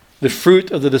 The fruit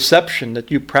of the deception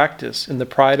that you practice in the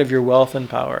pride of your wealth and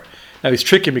power. Now he's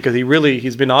tricky because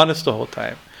he's been honest the whole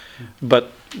time.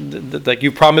 But like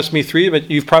you promised me 3, but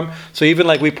so even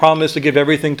like we promise to give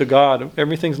everything to God,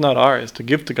 everything's not ours to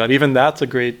give to God. Even that's a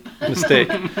great mistake,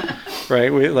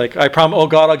 right? I promise, oh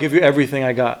God, I'll give you everything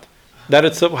I got. That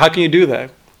itself, how can you do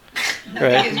that?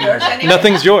 Right?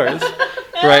 Nothing's yours,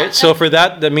 right? So for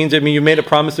that means you made a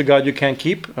promise to God you can't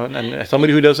keep, and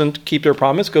somebody who doesn't keep their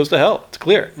promise goes to hell. It's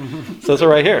clear. So it's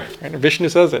right here. Right? Vishnu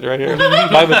says it right here.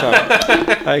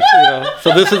 Bhagavatam.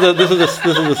 So this is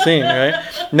the scene, right?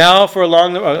 Now for a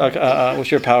long,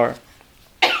 what's your power?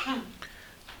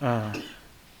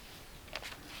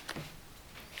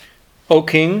 O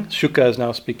King, Shuka is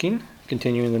now speaking,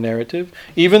 continuing the narrative.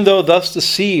 Even though thus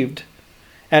deceived,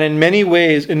 and in many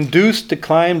ways induced to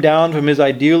climb down from his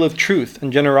ideal of truth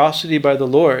and generosity by the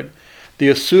Lord, the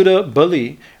Asura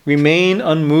Bali remained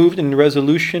unmoved in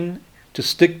resolution to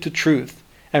stick to truth,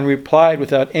 and replied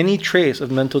without any trace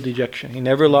of mental dejection. He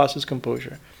never lost his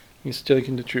composure. He's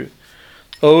sticking to truth.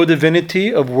 O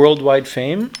divinity of worldwide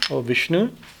fame, O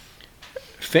Vishnu,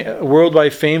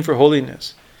 worldwide fame for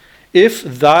holiness, if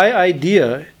thy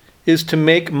idea is to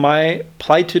make my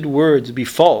plighted words be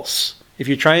false, if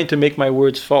you're trying to make my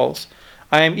words false,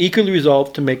 I am equally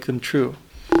resolved to make them true.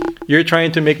 You're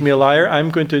trying to make me a liar. I'm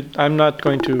going to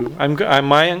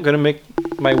make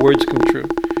my words come true.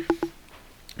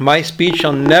 My speech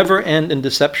shall never end in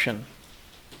deception.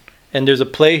 And there's a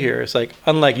play here. It's like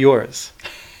unlike yours,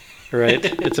 right?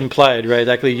 It's implied, right?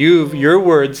 Actually, your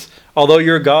words, although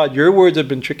you're God, your words have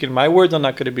been tricky. My words are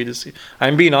not going to be deceived.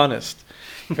 I'm being honest,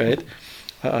 right?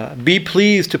 Be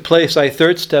pleased to place thy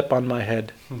 3rd step on my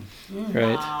head.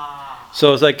 Right,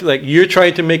 so it's like you're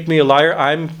trying to make me a liar.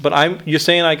 You're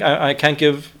saying I can't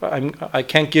give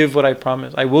what I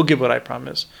promise. I will give what I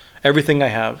promise, everything I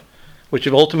have, which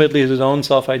ultimately is his own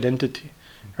self-identity,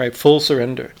 right? Full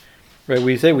surrender, right?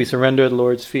 We say we surrender at the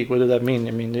Lord's feet. What does that mean?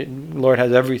 I mean, the Lord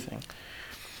has everything.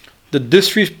 The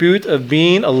disrepute of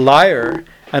being a liar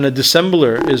and a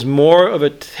dissembler is more of a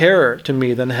terror to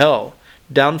me than hell,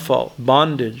 downfall,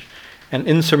 bondage, and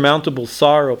insurmountable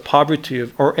sorrow, poverty,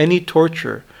 or any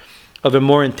torture of a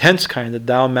more intense kind that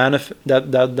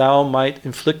thou might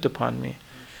inflict upon me.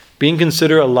 Being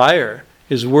considered a liar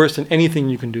is worse than anything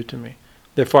you can do to me.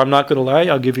 Therefore, I'm not going to lie.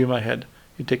 I'll give you my head.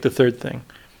 You take the 3rd thing.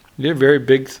 They're very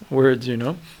big words,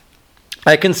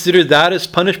 I consider that as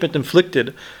punishment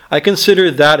inflicted. I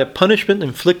consider that a punishment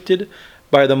inflicted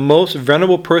by the most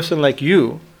venerable person like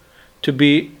you to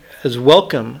be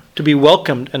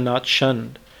welcomed and not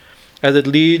shunned, as it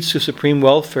leads to supreme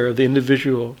welfare of the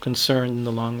individual concerned in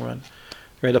the long run.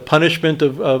 Right? A punishment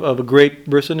of a great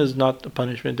person is not a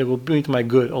punishment. It will be to my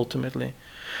good, ultimately.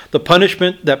 The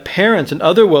punishment that parents and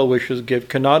other well-wishers give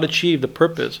cannot achieve the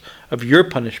purpose of your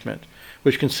punishment,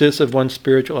 which consists of one's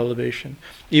spiritual elevation.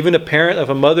 Even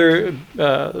a mother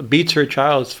beats her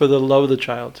child, it's for the love of the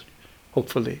child,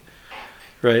 hopefully.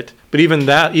 right? But even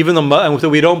that, even and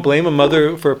we don't blame a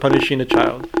mother for punishing a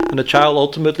child, and the child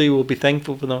ultimately will be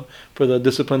thankful for the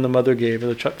discipline the mother gave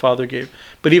or the father gave.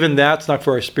 But even that's not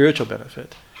for our spiritual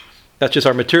benefit. That's just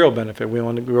our material benefit. We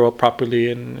want to grow up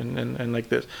properly and like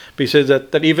this. But he says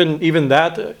that even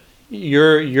that,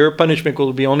 your punishment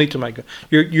will be only to my good.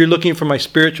 You're looking for my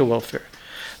spiritual welfare.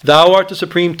 Thou art the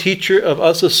supreme teacher of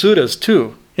us asuras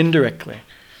too, indirectly.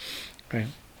 Right?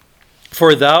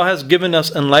 For thou hast given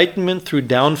us enlightenment through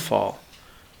downfall.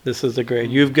 This is the great.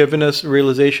 You've given us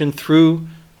realization through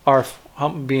our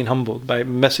being humbled, by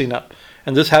messing up.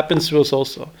 And this happens to us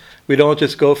also. We don't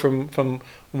just go from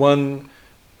one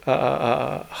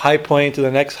high point to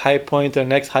the next high point to the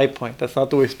next high point. That's not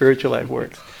the way spiritual life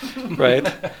works, right?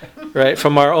 Right.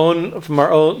 From our own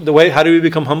the way. How do we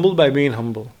become humbled? By being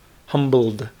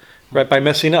humbled, right? By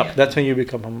messing up. That's how you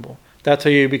become humble. That's how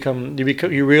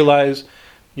you realize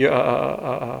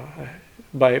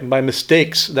by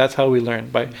mistakes. That's how we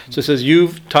learn. So it says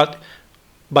you've taught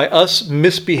by us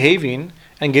misbehaving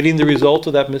and getting the result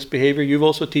of that misbehavior. You've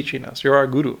also teaching us. You're our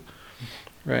guru,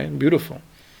 right? Beautiful.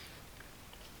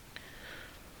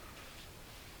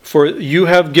 For you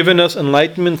have given us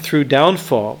enlightenment through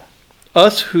downfall,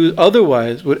 us who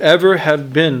otherwise would ever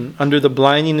have been under the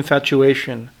blinding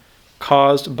infatuation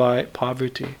caused by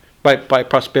poverty, by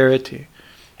prosperity,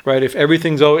 right?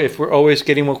 If we're always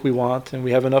getting what we want and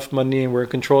we have enough money and we're in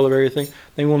control of everything,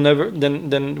 then we'll never.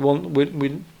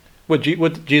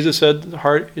 What Jesus said, the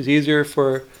heart is easier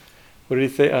for, what did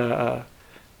he say?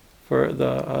 For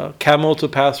the camel to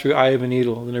pass through the eye of a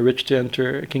needle than a rich to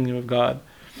enter a kingdom of God,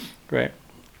 right?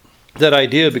 That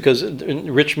idea, because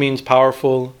rich means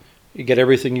powerful, you get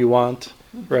everything you want,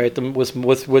 right?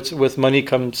 With money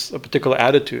comes a particular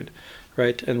attitude,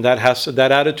 right? And that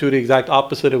attitude is the exact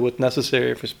opposite of what's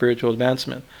necessary for spiritual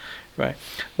advancement, right?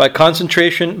 By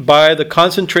the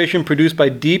concentration produced by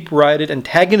deep-rooted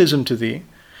antagonism to thee,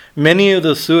 many of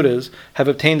the suras have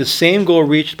obtained the same goal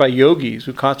reached by yogis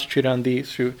who concentrate on thee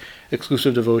through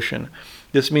exclusive devotion.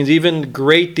 This means even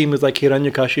great demons like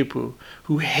Hiranyakashipu,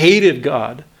 who hated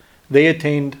God, they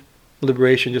attained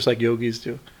liberation just like yogis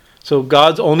do. So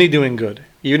God's only doing good.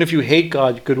 Even if you hate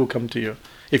God, good will come to you.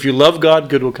 If you love God,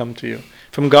 good will come to you.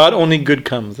 From God, only good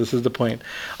comes. This is the point.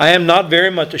 I am not very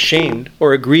much ashamed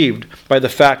or aggrieved by the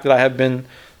fact that I have been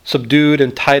subdued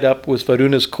and tied up with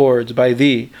Varuna's cords by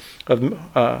thee,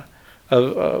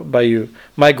 by you.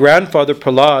 My grandfather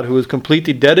Prahlad, who was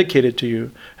completely dedicated to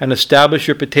you and established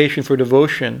your reputation for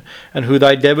devotion, and who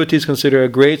thy devotees consider a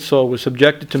great soul, was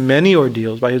subjected to many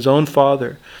ordeals by his own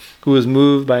father, who was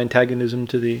moved by antagonism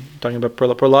to thee. Talking about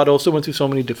Prahlad. Prahlad also went through so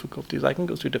many difficulties. I can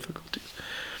go through difficulties.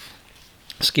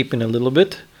 Skipping a little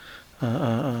bit.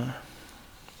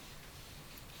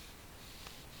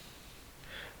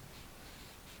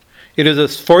 It is a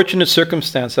fortunate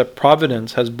circumstance that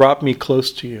providence has brought me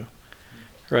close to you.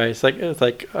 Right? It's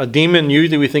like a demon.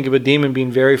 Usually we think of a demon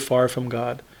being very far from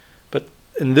God. But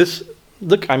in this,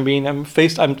 look, I've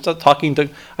seen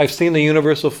the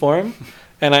universal form,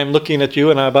 and I'm looking at you,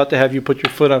 and I'm about to have you put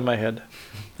your foot on my head.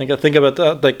 Think about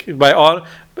that. Like by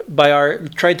our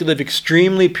trying to live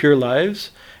extremely pure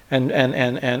lives,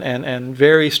 and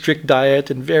very strict diet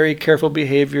and very careful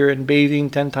behavior and bathing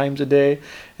 10 times a day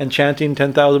and chanting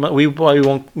 10,000. We probably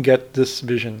won't get this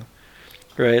vision,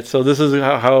 right? So this is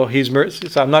how he's mercy.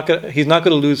 So he's not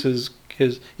going to lose his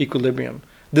equilibrium.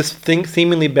 This thing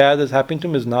seemingly bad that's happening to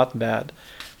him is not bad.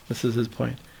 This is his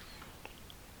point.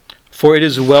 For it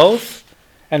is wealth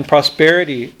and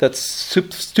prosperity that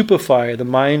stupefy the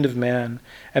mind of man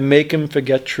and make him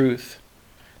forget truth.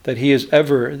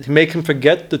 Make him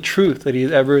forget the truth that he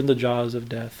is ever in the jaws of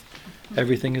death.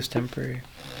 Everything is temporary.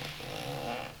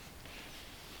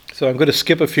 So I'm going to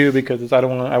skip a few because I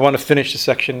want to finish the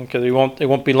section because it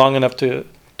won't be long enough to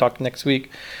talk next week.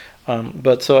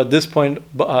 But so at this point,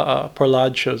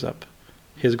 Prahlad shows up,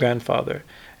 his grandfather,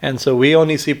 and so we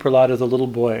only see Prahlad as a little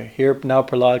boy. Here now,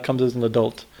 Prahlad comes as an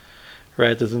adult,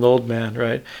 right? As an old man,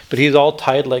 right? But he's all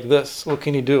tied like this. What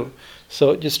can he do?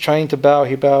 So just trying to bow,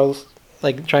 he bows.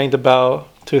 Like trying to bow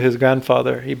to his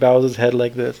grandfather. He bows his head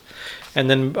like this. And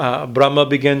then Brahma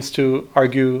begins to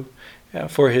argue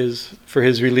for his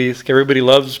release.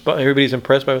 Everybody's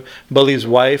impressed by Bali's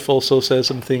wife also says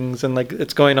some things, and like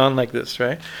it's going on like this,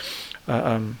 right?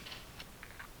 Let's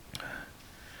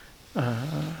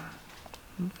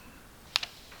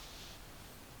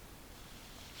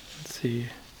see.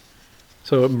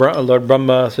 So Lord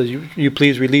Brahma says, you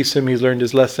please release him. He's learned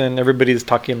his lesson. Everybody's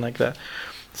talking like that.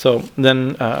 So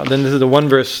then this is the one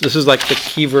verse. This is like the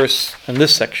key verse in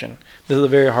this section. This is a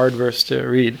very hard verse to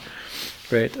read.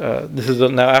 right? This is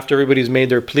now after everybody's made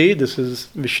their plea. This is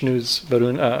Vishnu's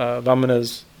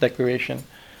Vamana's declaration.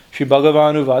 Shri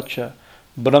Bhagavanu Vacha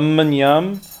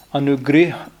Brahmanyam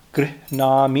Anugrih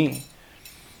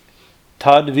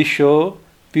Tad Visho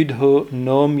Vidho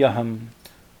Nom Yaham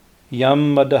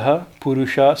Yam Madaha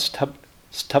Purusha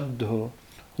Stabdho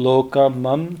Loka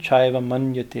Mam Chaiva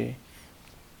Manyate.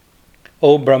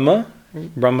 O Brahma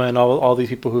and all these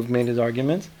people who've made his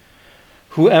arguments,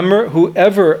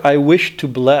 whoever I wish to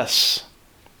bless.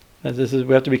 And this is,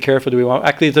 we have to be careful. Do we want?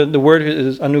 Actually, the word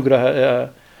is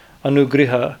anugraha.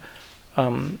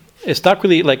 It's not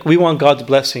really like we want God's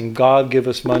blessing. God give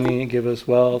us money, give us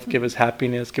wealth, give us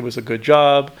happiness, give us a good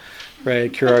job,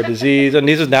 right? Cure our disease. And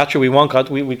this is natural. We want God.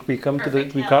 We come to the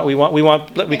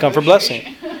we come for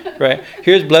blessing, right?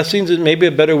 Here's blessings. Maybe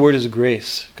a better word is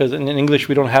grace, because in English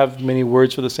we don't have many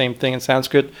words for the same thing. In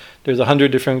Sanskrit, there's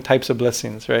 100 different types of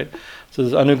blessings, right? So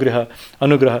there's anugraha.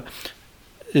 Anugraha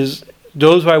is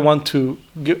those who I want to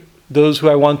give, those who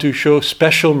I want to show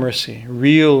special mercy,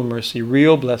 real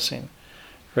blessing,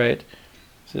 right? It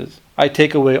says, I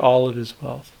take away all of his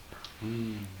wealth,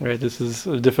 right? This is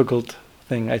a difficult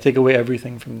thing. I take away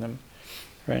everything from them,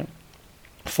 right?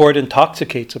 For it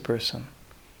intoxicates a person,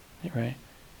 right?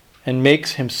 And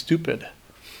makes him stupid,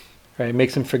 right?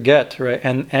 Makes him forget, right?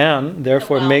 And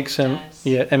therefore makes him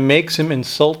makes him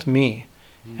insult me.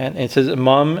 And it says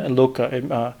mam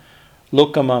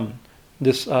loka mam.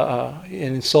 This and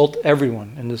insult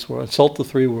everyone in this world. Insult the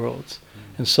three worlds.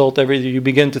 Insult everything. You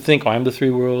begin to think, I'm the three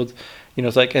worlds.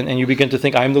 It's like, and you begin to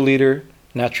think, I'm the leader.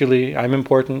 Naturally, I'm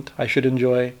important. I should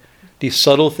enjoy. These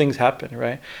subtle things happen,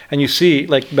 right? And you see,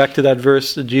 like back to that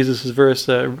verse, Jesus' verse,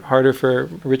 harder for a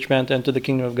rich man to enter the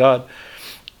kingdom of God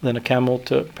than a camel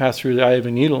to pass through the eye of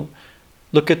a needle.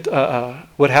 Look at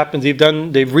what happens.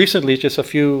 They've recently, just a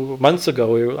few months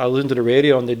ago, I listened to the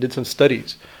radio and they did some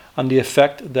studies on the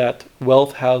effect that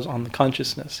wealth has on the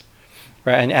consciousness,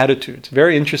 right, and attitudes.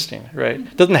 Very interesting, right?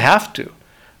 It doesn't have to,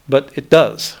 but it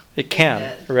does. It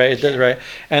can, right? It does, right?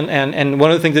 And one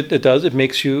of the things that it does, it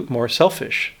makes you more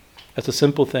selfish. That's a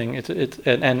simple thing.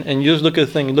 And you just look at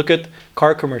the thing. Look at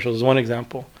car commercials as one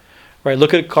example, right?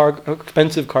 Look at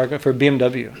expensive car for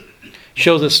BMW.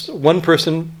 Shows us one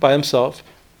person by himself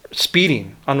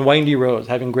speeding on windy roads,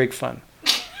 having great fun,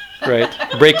 right?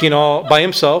 Braking all by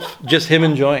himself, just him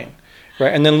enjoying,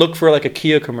 right? And then look for like a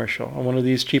Kia commercial on one of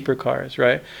these cheaper cars,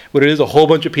 right? What it is, a whole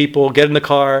bunch of people get in the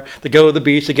car, they go to the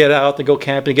beach, they get out, they go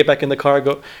camping, they get back in the car,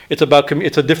 go. It's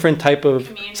a different type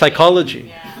of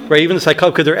psychology, right? Even the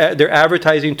psychology, because they're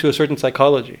advertising to a certain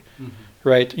psychology,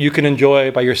 right? You can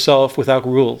enjoy by yourself without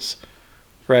rules,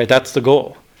 right? That's the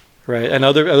goal. Right,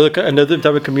 another type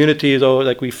of community is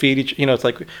like we feed each. It's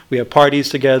like we have parties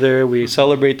together, we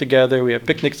celebrate together, we have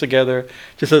picnics together.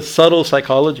 Just a subtle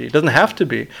psychology. It doesn't have to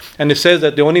be. And it says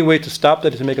that the only way to stop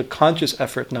that is to make a conscious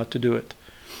effort not to do it.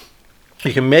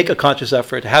 You can make a conscious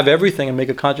effort, have everything, and make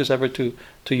a conscious effort to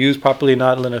use properly,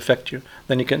 not let it affect you.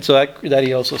 Then you can. So that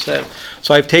he also said.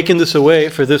 So I've taken this away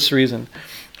for this reason.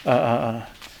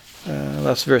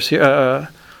 Last verse here.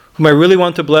 Whom I really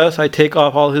want to bless, I take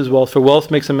off all his wealth. For wealth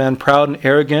makes a man proud and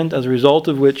arrogant, as a result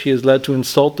of which he is led to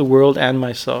insult the world and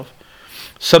myself.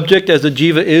 Subject as the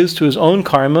jiva is to his own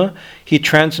karma, he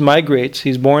transmigrates.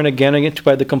 He's born again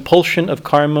by the compulsion of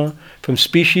karma, from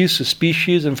species to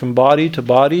species and from body to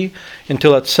body,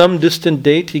 until at some distant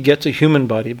date he gets a human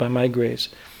body by my grace.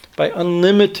 By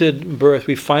unlimited birth,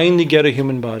 we finally get a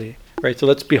human body. Right? So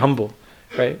let's be humble.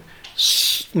 Right?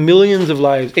 Millions of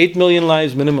lives, 8 million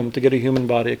lives minimum to get a human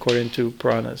body, according to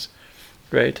Puranas,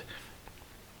 right?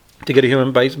 To get a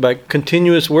human by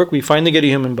continuous work, we finally get a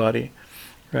human body,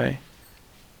 right?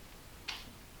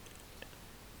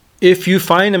 If you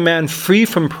find a man free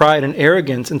from pride and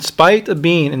arrogance, in spite of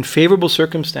being in favorable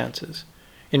circumstances,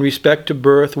 in respect to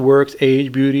birth, works,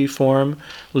 age, beauty, form,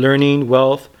 learning,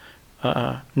 wealth,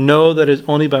 know that it is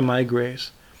only by my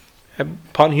grace.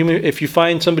 If you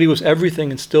find somebody who's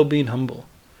everything and still being humble,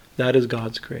 that is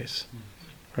God's grace,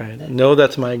 right? No,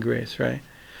 that's my grace, right?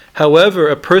 However,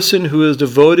 a person who is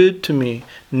devoted to me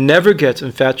never gets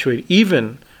infatuated,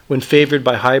 even when favored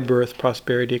by high birth,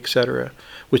 prosperity, etc.,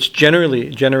 which generally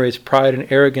generates pride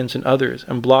and arrogance in others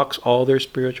and blocks all their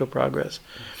spiritual progress,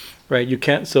 right? You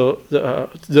can't. So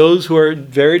those who are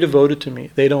very devoted to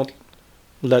me, they don't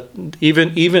let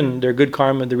even their good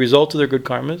karma, the result of their good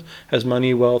karmas, as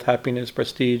money, wealth, happiness,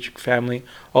 prestige, family,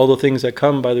 all the things that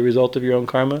come by the result of your own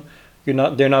karma,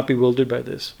 they're not bewildered by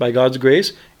this, by God's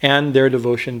grace and their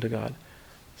devotion to God.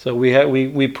 So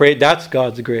we pray, that's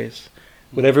God's grace.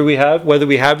 Whatever we have, whether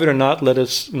we have it or not, let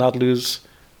us not lose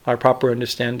our proper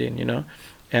understanding,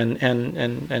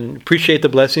 and appreciate the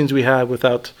blessings we have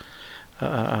without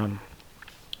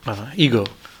ego.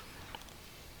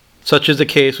 Such is the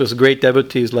case with great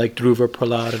devotees like Dhruva,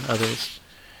 Prahlad, and others.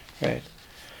 Right.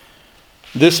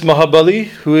 This Mahabali,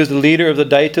 who is the leader of the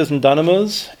Daitas and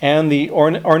Danamas, and the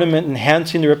ornament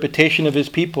enhancing the reputation of his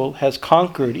people, has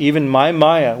conquered even my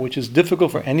Maya, which is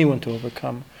difficult for anyone to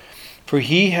overcome. For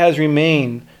he has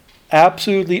remained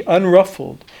absolutely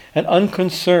unruffled and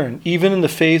unconcerned, even in the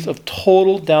face of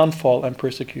total downfall and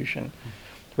persecution.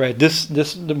 Right. This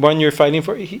the one you're fighting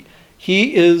for. He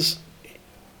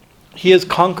has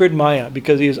conquered Maya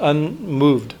because he is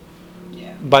unmoved.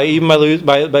 By even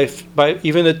by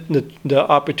even the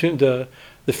opportunity,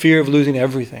 the fear of losing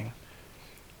everything.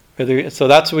 So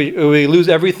that's we lose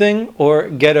everything or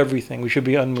get everything. We should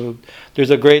be unmoved. There's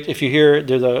a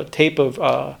tape of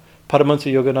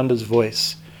Paramahansa Yogananda's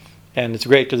voice, and it's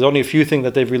great. There's only a few things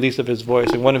that they've released of his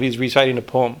voice, and one of he's reciting a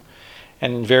poem,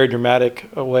 and in a very dramatic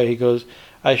way he goes,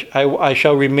 "I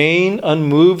shall remain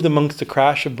unmoved amongst the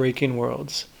crash of breaking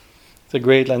worlds." It's a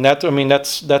great line.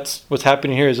 That's what's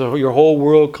happening here. Is your whole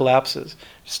world collapses.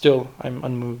 Still, I'm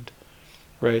unmoved,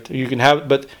 right? You can have,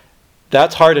 but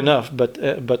that's hard enough. But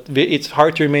it's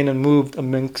hard to remain unmoved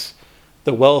amongst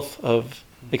the wealth of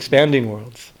expanding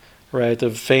worlds, right?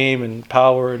 Of fame and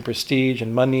power and prestige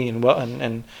and money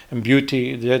and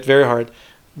beauty. That's very hard.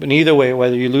 But either way,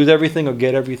 whether you lose everything or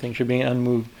get everything, should be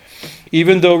unmoved.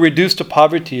 Even though reduced to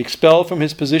poverty, expelled from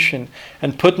his position,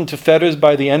 and put into fetters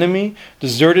by the enemy,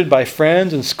 deserted by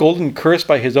friends, and scolded and cursed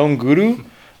by his own guru,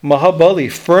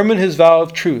 Mahabali, firm in his vow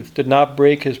of truth, did not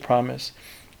break his promise.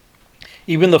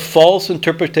 Even the false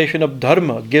interpretation of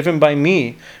dharma given by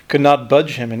me could not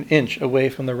budge him an inch away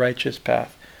from the righteous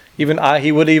path. He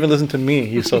would even listen to me.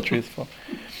 He's so truthful.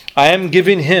 I am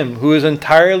giving him, who is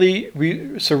entirely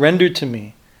surrendered to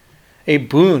me, a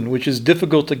boon which is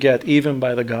difficult to get even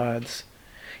by the gods.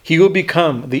 He will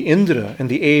become the Indra in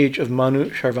the age of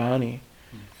Manu Sharvani.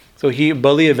 So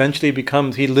Bali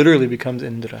he literally becomes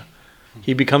Indra.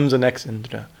 He becomes the next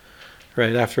Indra,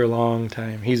 right, after a long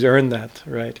time. He's earned that,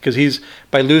 right? Because he's,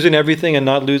 by losing everything and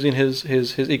not losing his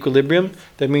equilibrium,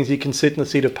 that means he can sit in the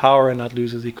seat of power and not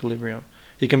lose his equilibrium.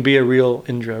 He can be a real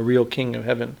Indra, a real king of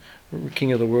heaven,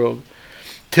 king of the world.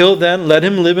 Till then, let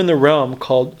him live in the realm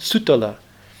called Sutala,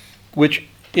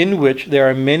 in which there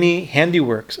are many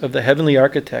handiworks of the heavenly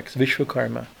architects,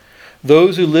 Vishwakarma.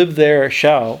 Those who live there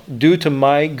shall, due to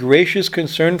my gracious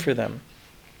concern for them,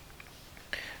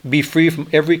 be free from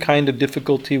every kind of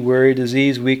difficulty, worry,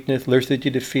 disease, weakness, lethargy,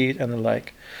 defeat, and the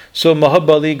like. So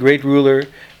Mahabali, great ruler,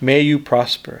 may you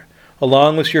prosper.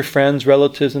 Along with your friends,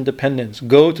 relatives, and dependents,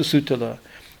 go to Sutala,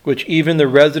 which even the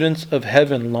residents of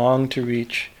heaven long to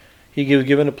reach. He was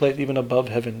given a place even above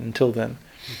heaven until then,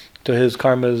 to his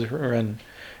karma's run.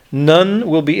 None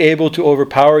will be able to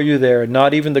overpower you there,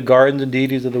 not even the gardens and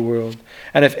deities of the world.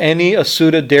 And if any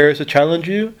Asuda dares to challenge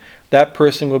you, that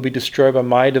person will be destroyed by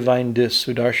my divine disk,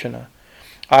 Sudarshana.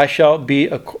 I shall be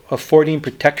affording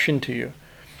protection to you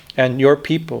and your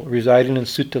people residing in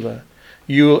Sutala.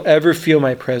 You will ever feel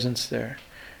my presence there.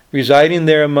 Residing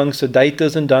there amongst the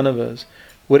Daitas and Danavas,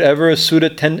 whatever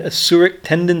Asuric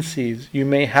tendencies you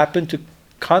may happen to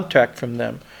contract from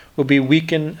them will be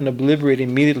weakened and obliterated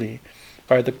immediately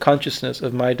by the consciousness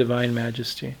of my divine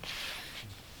majesty.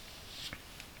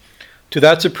 To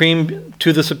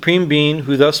the supreme being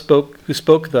who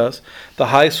spoke thus, the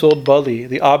high-souled Bali,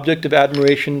 the object of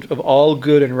admiration of all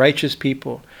good and righteous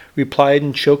people, replied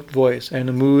in choked voice and in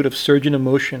a mood of surging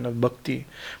emotion of bhakti,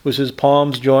 with his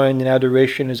palms joined in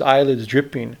adoration, his eyelids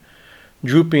dripping.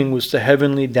 Drooping was the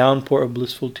heavenly downpour of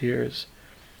blissful tears.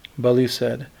 Bali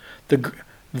said,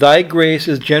 Thy grace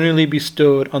is generally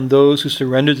bestowed on those who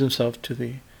surrender themselves to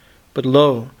thee. But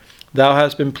lo, thou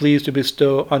hast been pleased to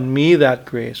bestow on me that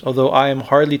grace, although I am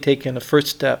hardly taken the first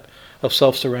step of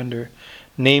self-surrender,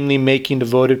 namely making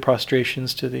devoted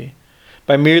prostrations to thee.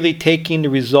 By merely taking the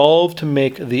resolve to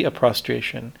make thee a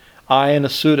prostration, I and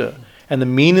Asuda, and the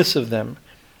meanest of them,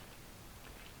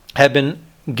 have been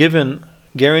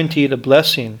guaranteed a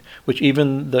blessing which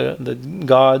even the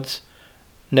gods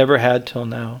never had till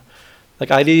now. Like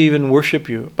I didn't even worship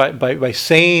you by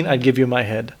saying I'd give you my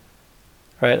head,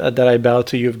 right? That I bow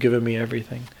to you, have given me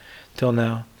everything till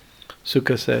now.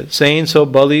 Sukha said, saying so,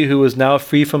 Bali, who was now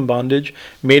free from bondage,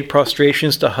 made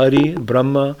prostrations to Hari,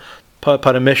 Brahma,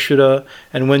 Parameshwara,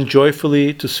 and went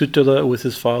joyfully to Sutala with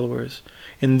his followers.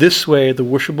 In this way, the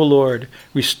worshipful Lord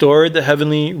restored the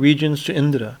heavenly regions to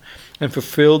Indra and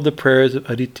fulfilled the prayers of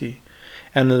Aditi.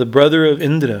 And the brother of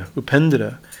Indra,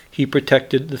 Upendra, he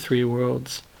protected the three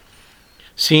worlds.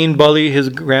 Seeing Bali, his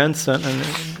grandson,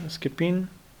 skipping.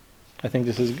 I think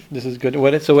this is good.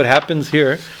 What happens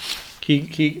here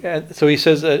So he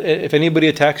says that if anybody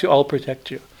attacks you, I'll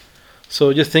protect you.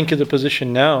 So just think of the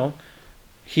position now.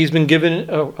 He's been given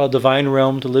a divine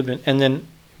realm to live in, and then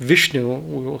Vishnu,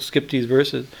 we will skip these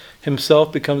verses,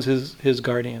 himself becomes his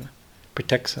guardian,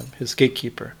 protects him, his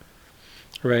gatekeeper.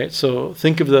 Right? So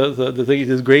think of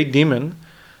this great demon,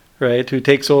 right, who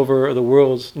takes over the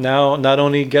worlds, now not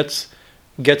only gets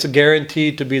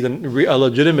guaranteed to be a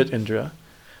legitimate Indra,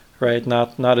 right,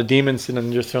 not a demon sitting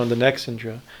on your throne, the next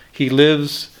Indra. He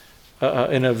lives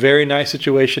in a very nice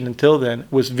situation until then,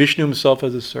 with Vishnu himself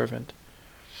as his servant.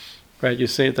 Right, you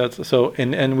say that. So,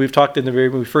 and we've talked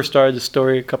when we first started the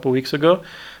story a couple of weeks ago,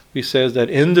 we says that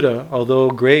Indra,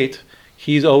 although great,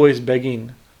 he's always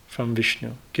begging from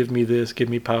Vishnu, give me this, give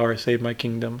me power, save my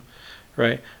kingdom,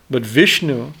 right? But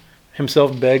Vishnu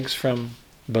himself begs from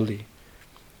Bali,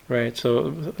 right? So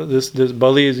this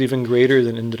Bali is even greater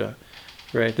than Indra,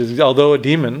 right? Although a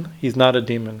demon, he's not a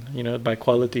demon, by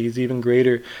quality. He's even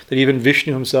greater, that even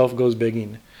Vishnu himself goes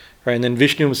begging, right? And then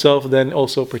Vishnu himself then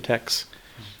also protects,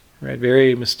 right?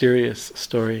 Very mysterious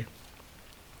story.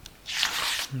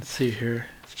 Let's see here.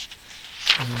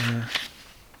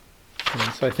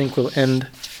 So I think we'll end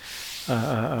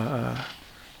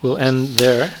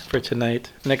there for tonight.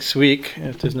 Next week,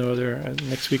 if there's no other,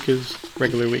 next week is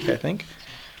regular week, I think.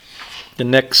 The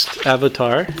next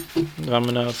avatar,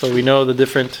 Vamana. So we know the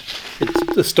different.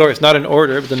 It's the story. It's not in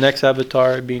order, but the next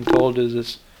avatar being told is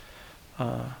this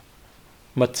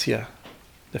Matsya,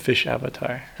 the fish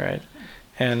avatar, right?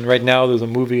 And right now there's a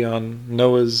movie on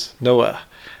Noah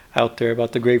out there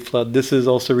about the great flood. This is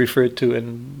also referred to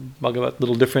in Bhagavatam a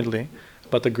little differently,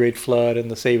 about the great flood and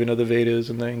the saving of the Vedas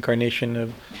and the incarnation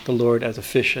of the Lord as a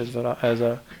fish, as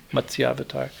a Matsya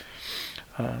avatar.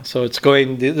 So it's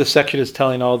going. This section is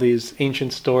telling all these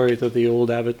ancient stories of the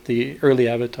early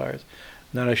avatars,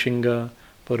 Narasingha,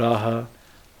 Varaha,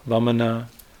 Vamana,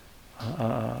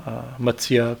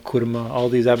 Matsya, Kurma. All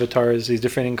these avatars, these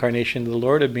different incarnations of the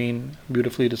Lord, are being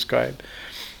beautifully described.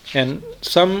 And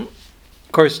some,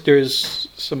 of course, there's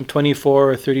some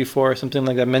 24 or 34 or something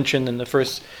like that mentioned in the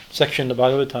first section of the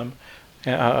Bhagavatam.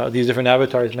 These different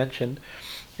avatars mentioned.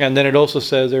 And then it also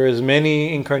says there is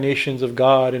many incarnations of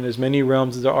God in as many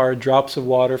realms as there are drops of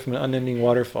water from an unending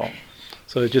waterfall.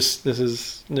 So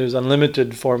there's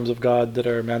unlimited forms of God that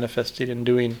are manifested in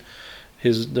doing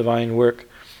His divine work.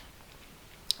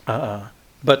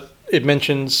 But it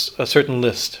mentions a certain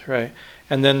list, right?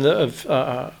 And then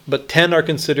but 10 are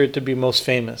considered to be most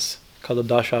famous, called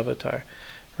the Dasavatar,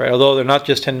 right? Although they're not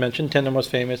just 10 mentioned, 10 are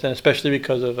most famous, and especially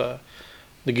because of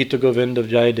the Gita Govind of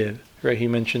Jayadev, right? He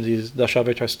mentions these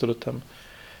Dasavatar Stutam.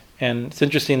 And it's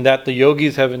interesting that the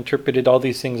yogis have interpreted all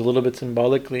these things a little bit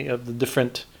symbolically of the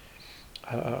different,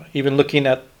 even looking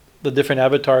at the different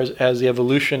avatars as the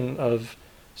evolution of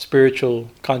spiritual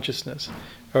consciousness,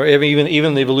 or even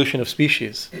the evolution of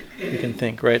species, you can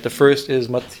think, right? The first is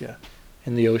Matsya,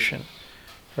 in the ocean,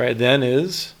 right? Then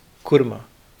is Kurma,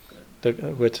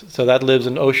 so that lives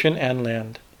in ocean and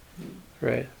land,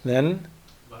 right? Then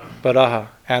Varaha,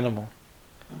 animal.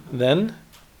 Then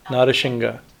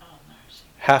Narasingha,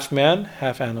 half man,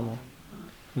 half animal.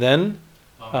 Then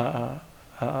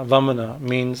Vamana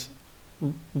means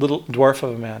little dwarf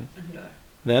of a man.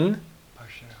 Then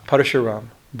Parshuram,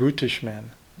 brutish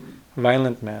man,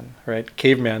 violent man, right?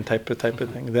 Caveman type of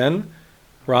thing. Then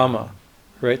Rama,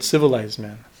 right? Civilized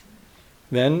man.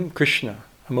 Then Krishna,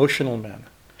 emotional man.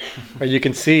 Or you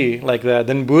can see like that.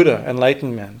 Then Buddha,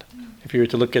 enlightened man, if you were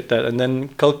to look at that. And then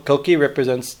Kalki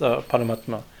represents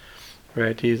Paramatma,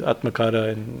 right? He's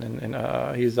Atmakara,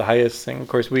 and he's the highest thing. Of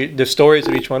course, there's stories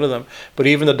of each one of them, but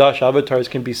even the Dash avatars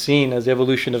can be seen as the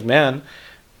evolution of man,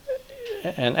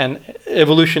 and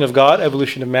evolution of God,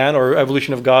 evolution of man, or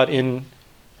evolution of God in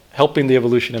helping the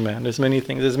evolution of man. There's many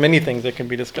things that can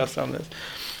be discussed on this.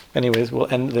 Anyways, we'll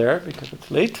end there because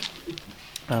it's late.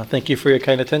 Thank you for your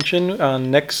kind attention.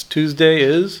 Next Tuesday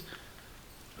is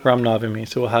Ram Navami,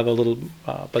 so we'll have a little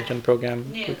bhajan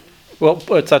program. Yeah. Well,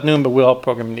 it's at noon, but we'll have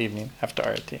program in the evening after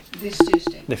Arati.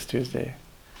 This Tuesday.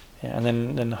 Yeah,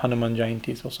 and then Hanuman Jayanti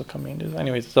is also coming.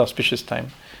 Anyways, it's auspicious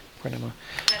time.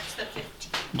 That's the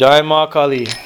 15th. Jai Ma Kali.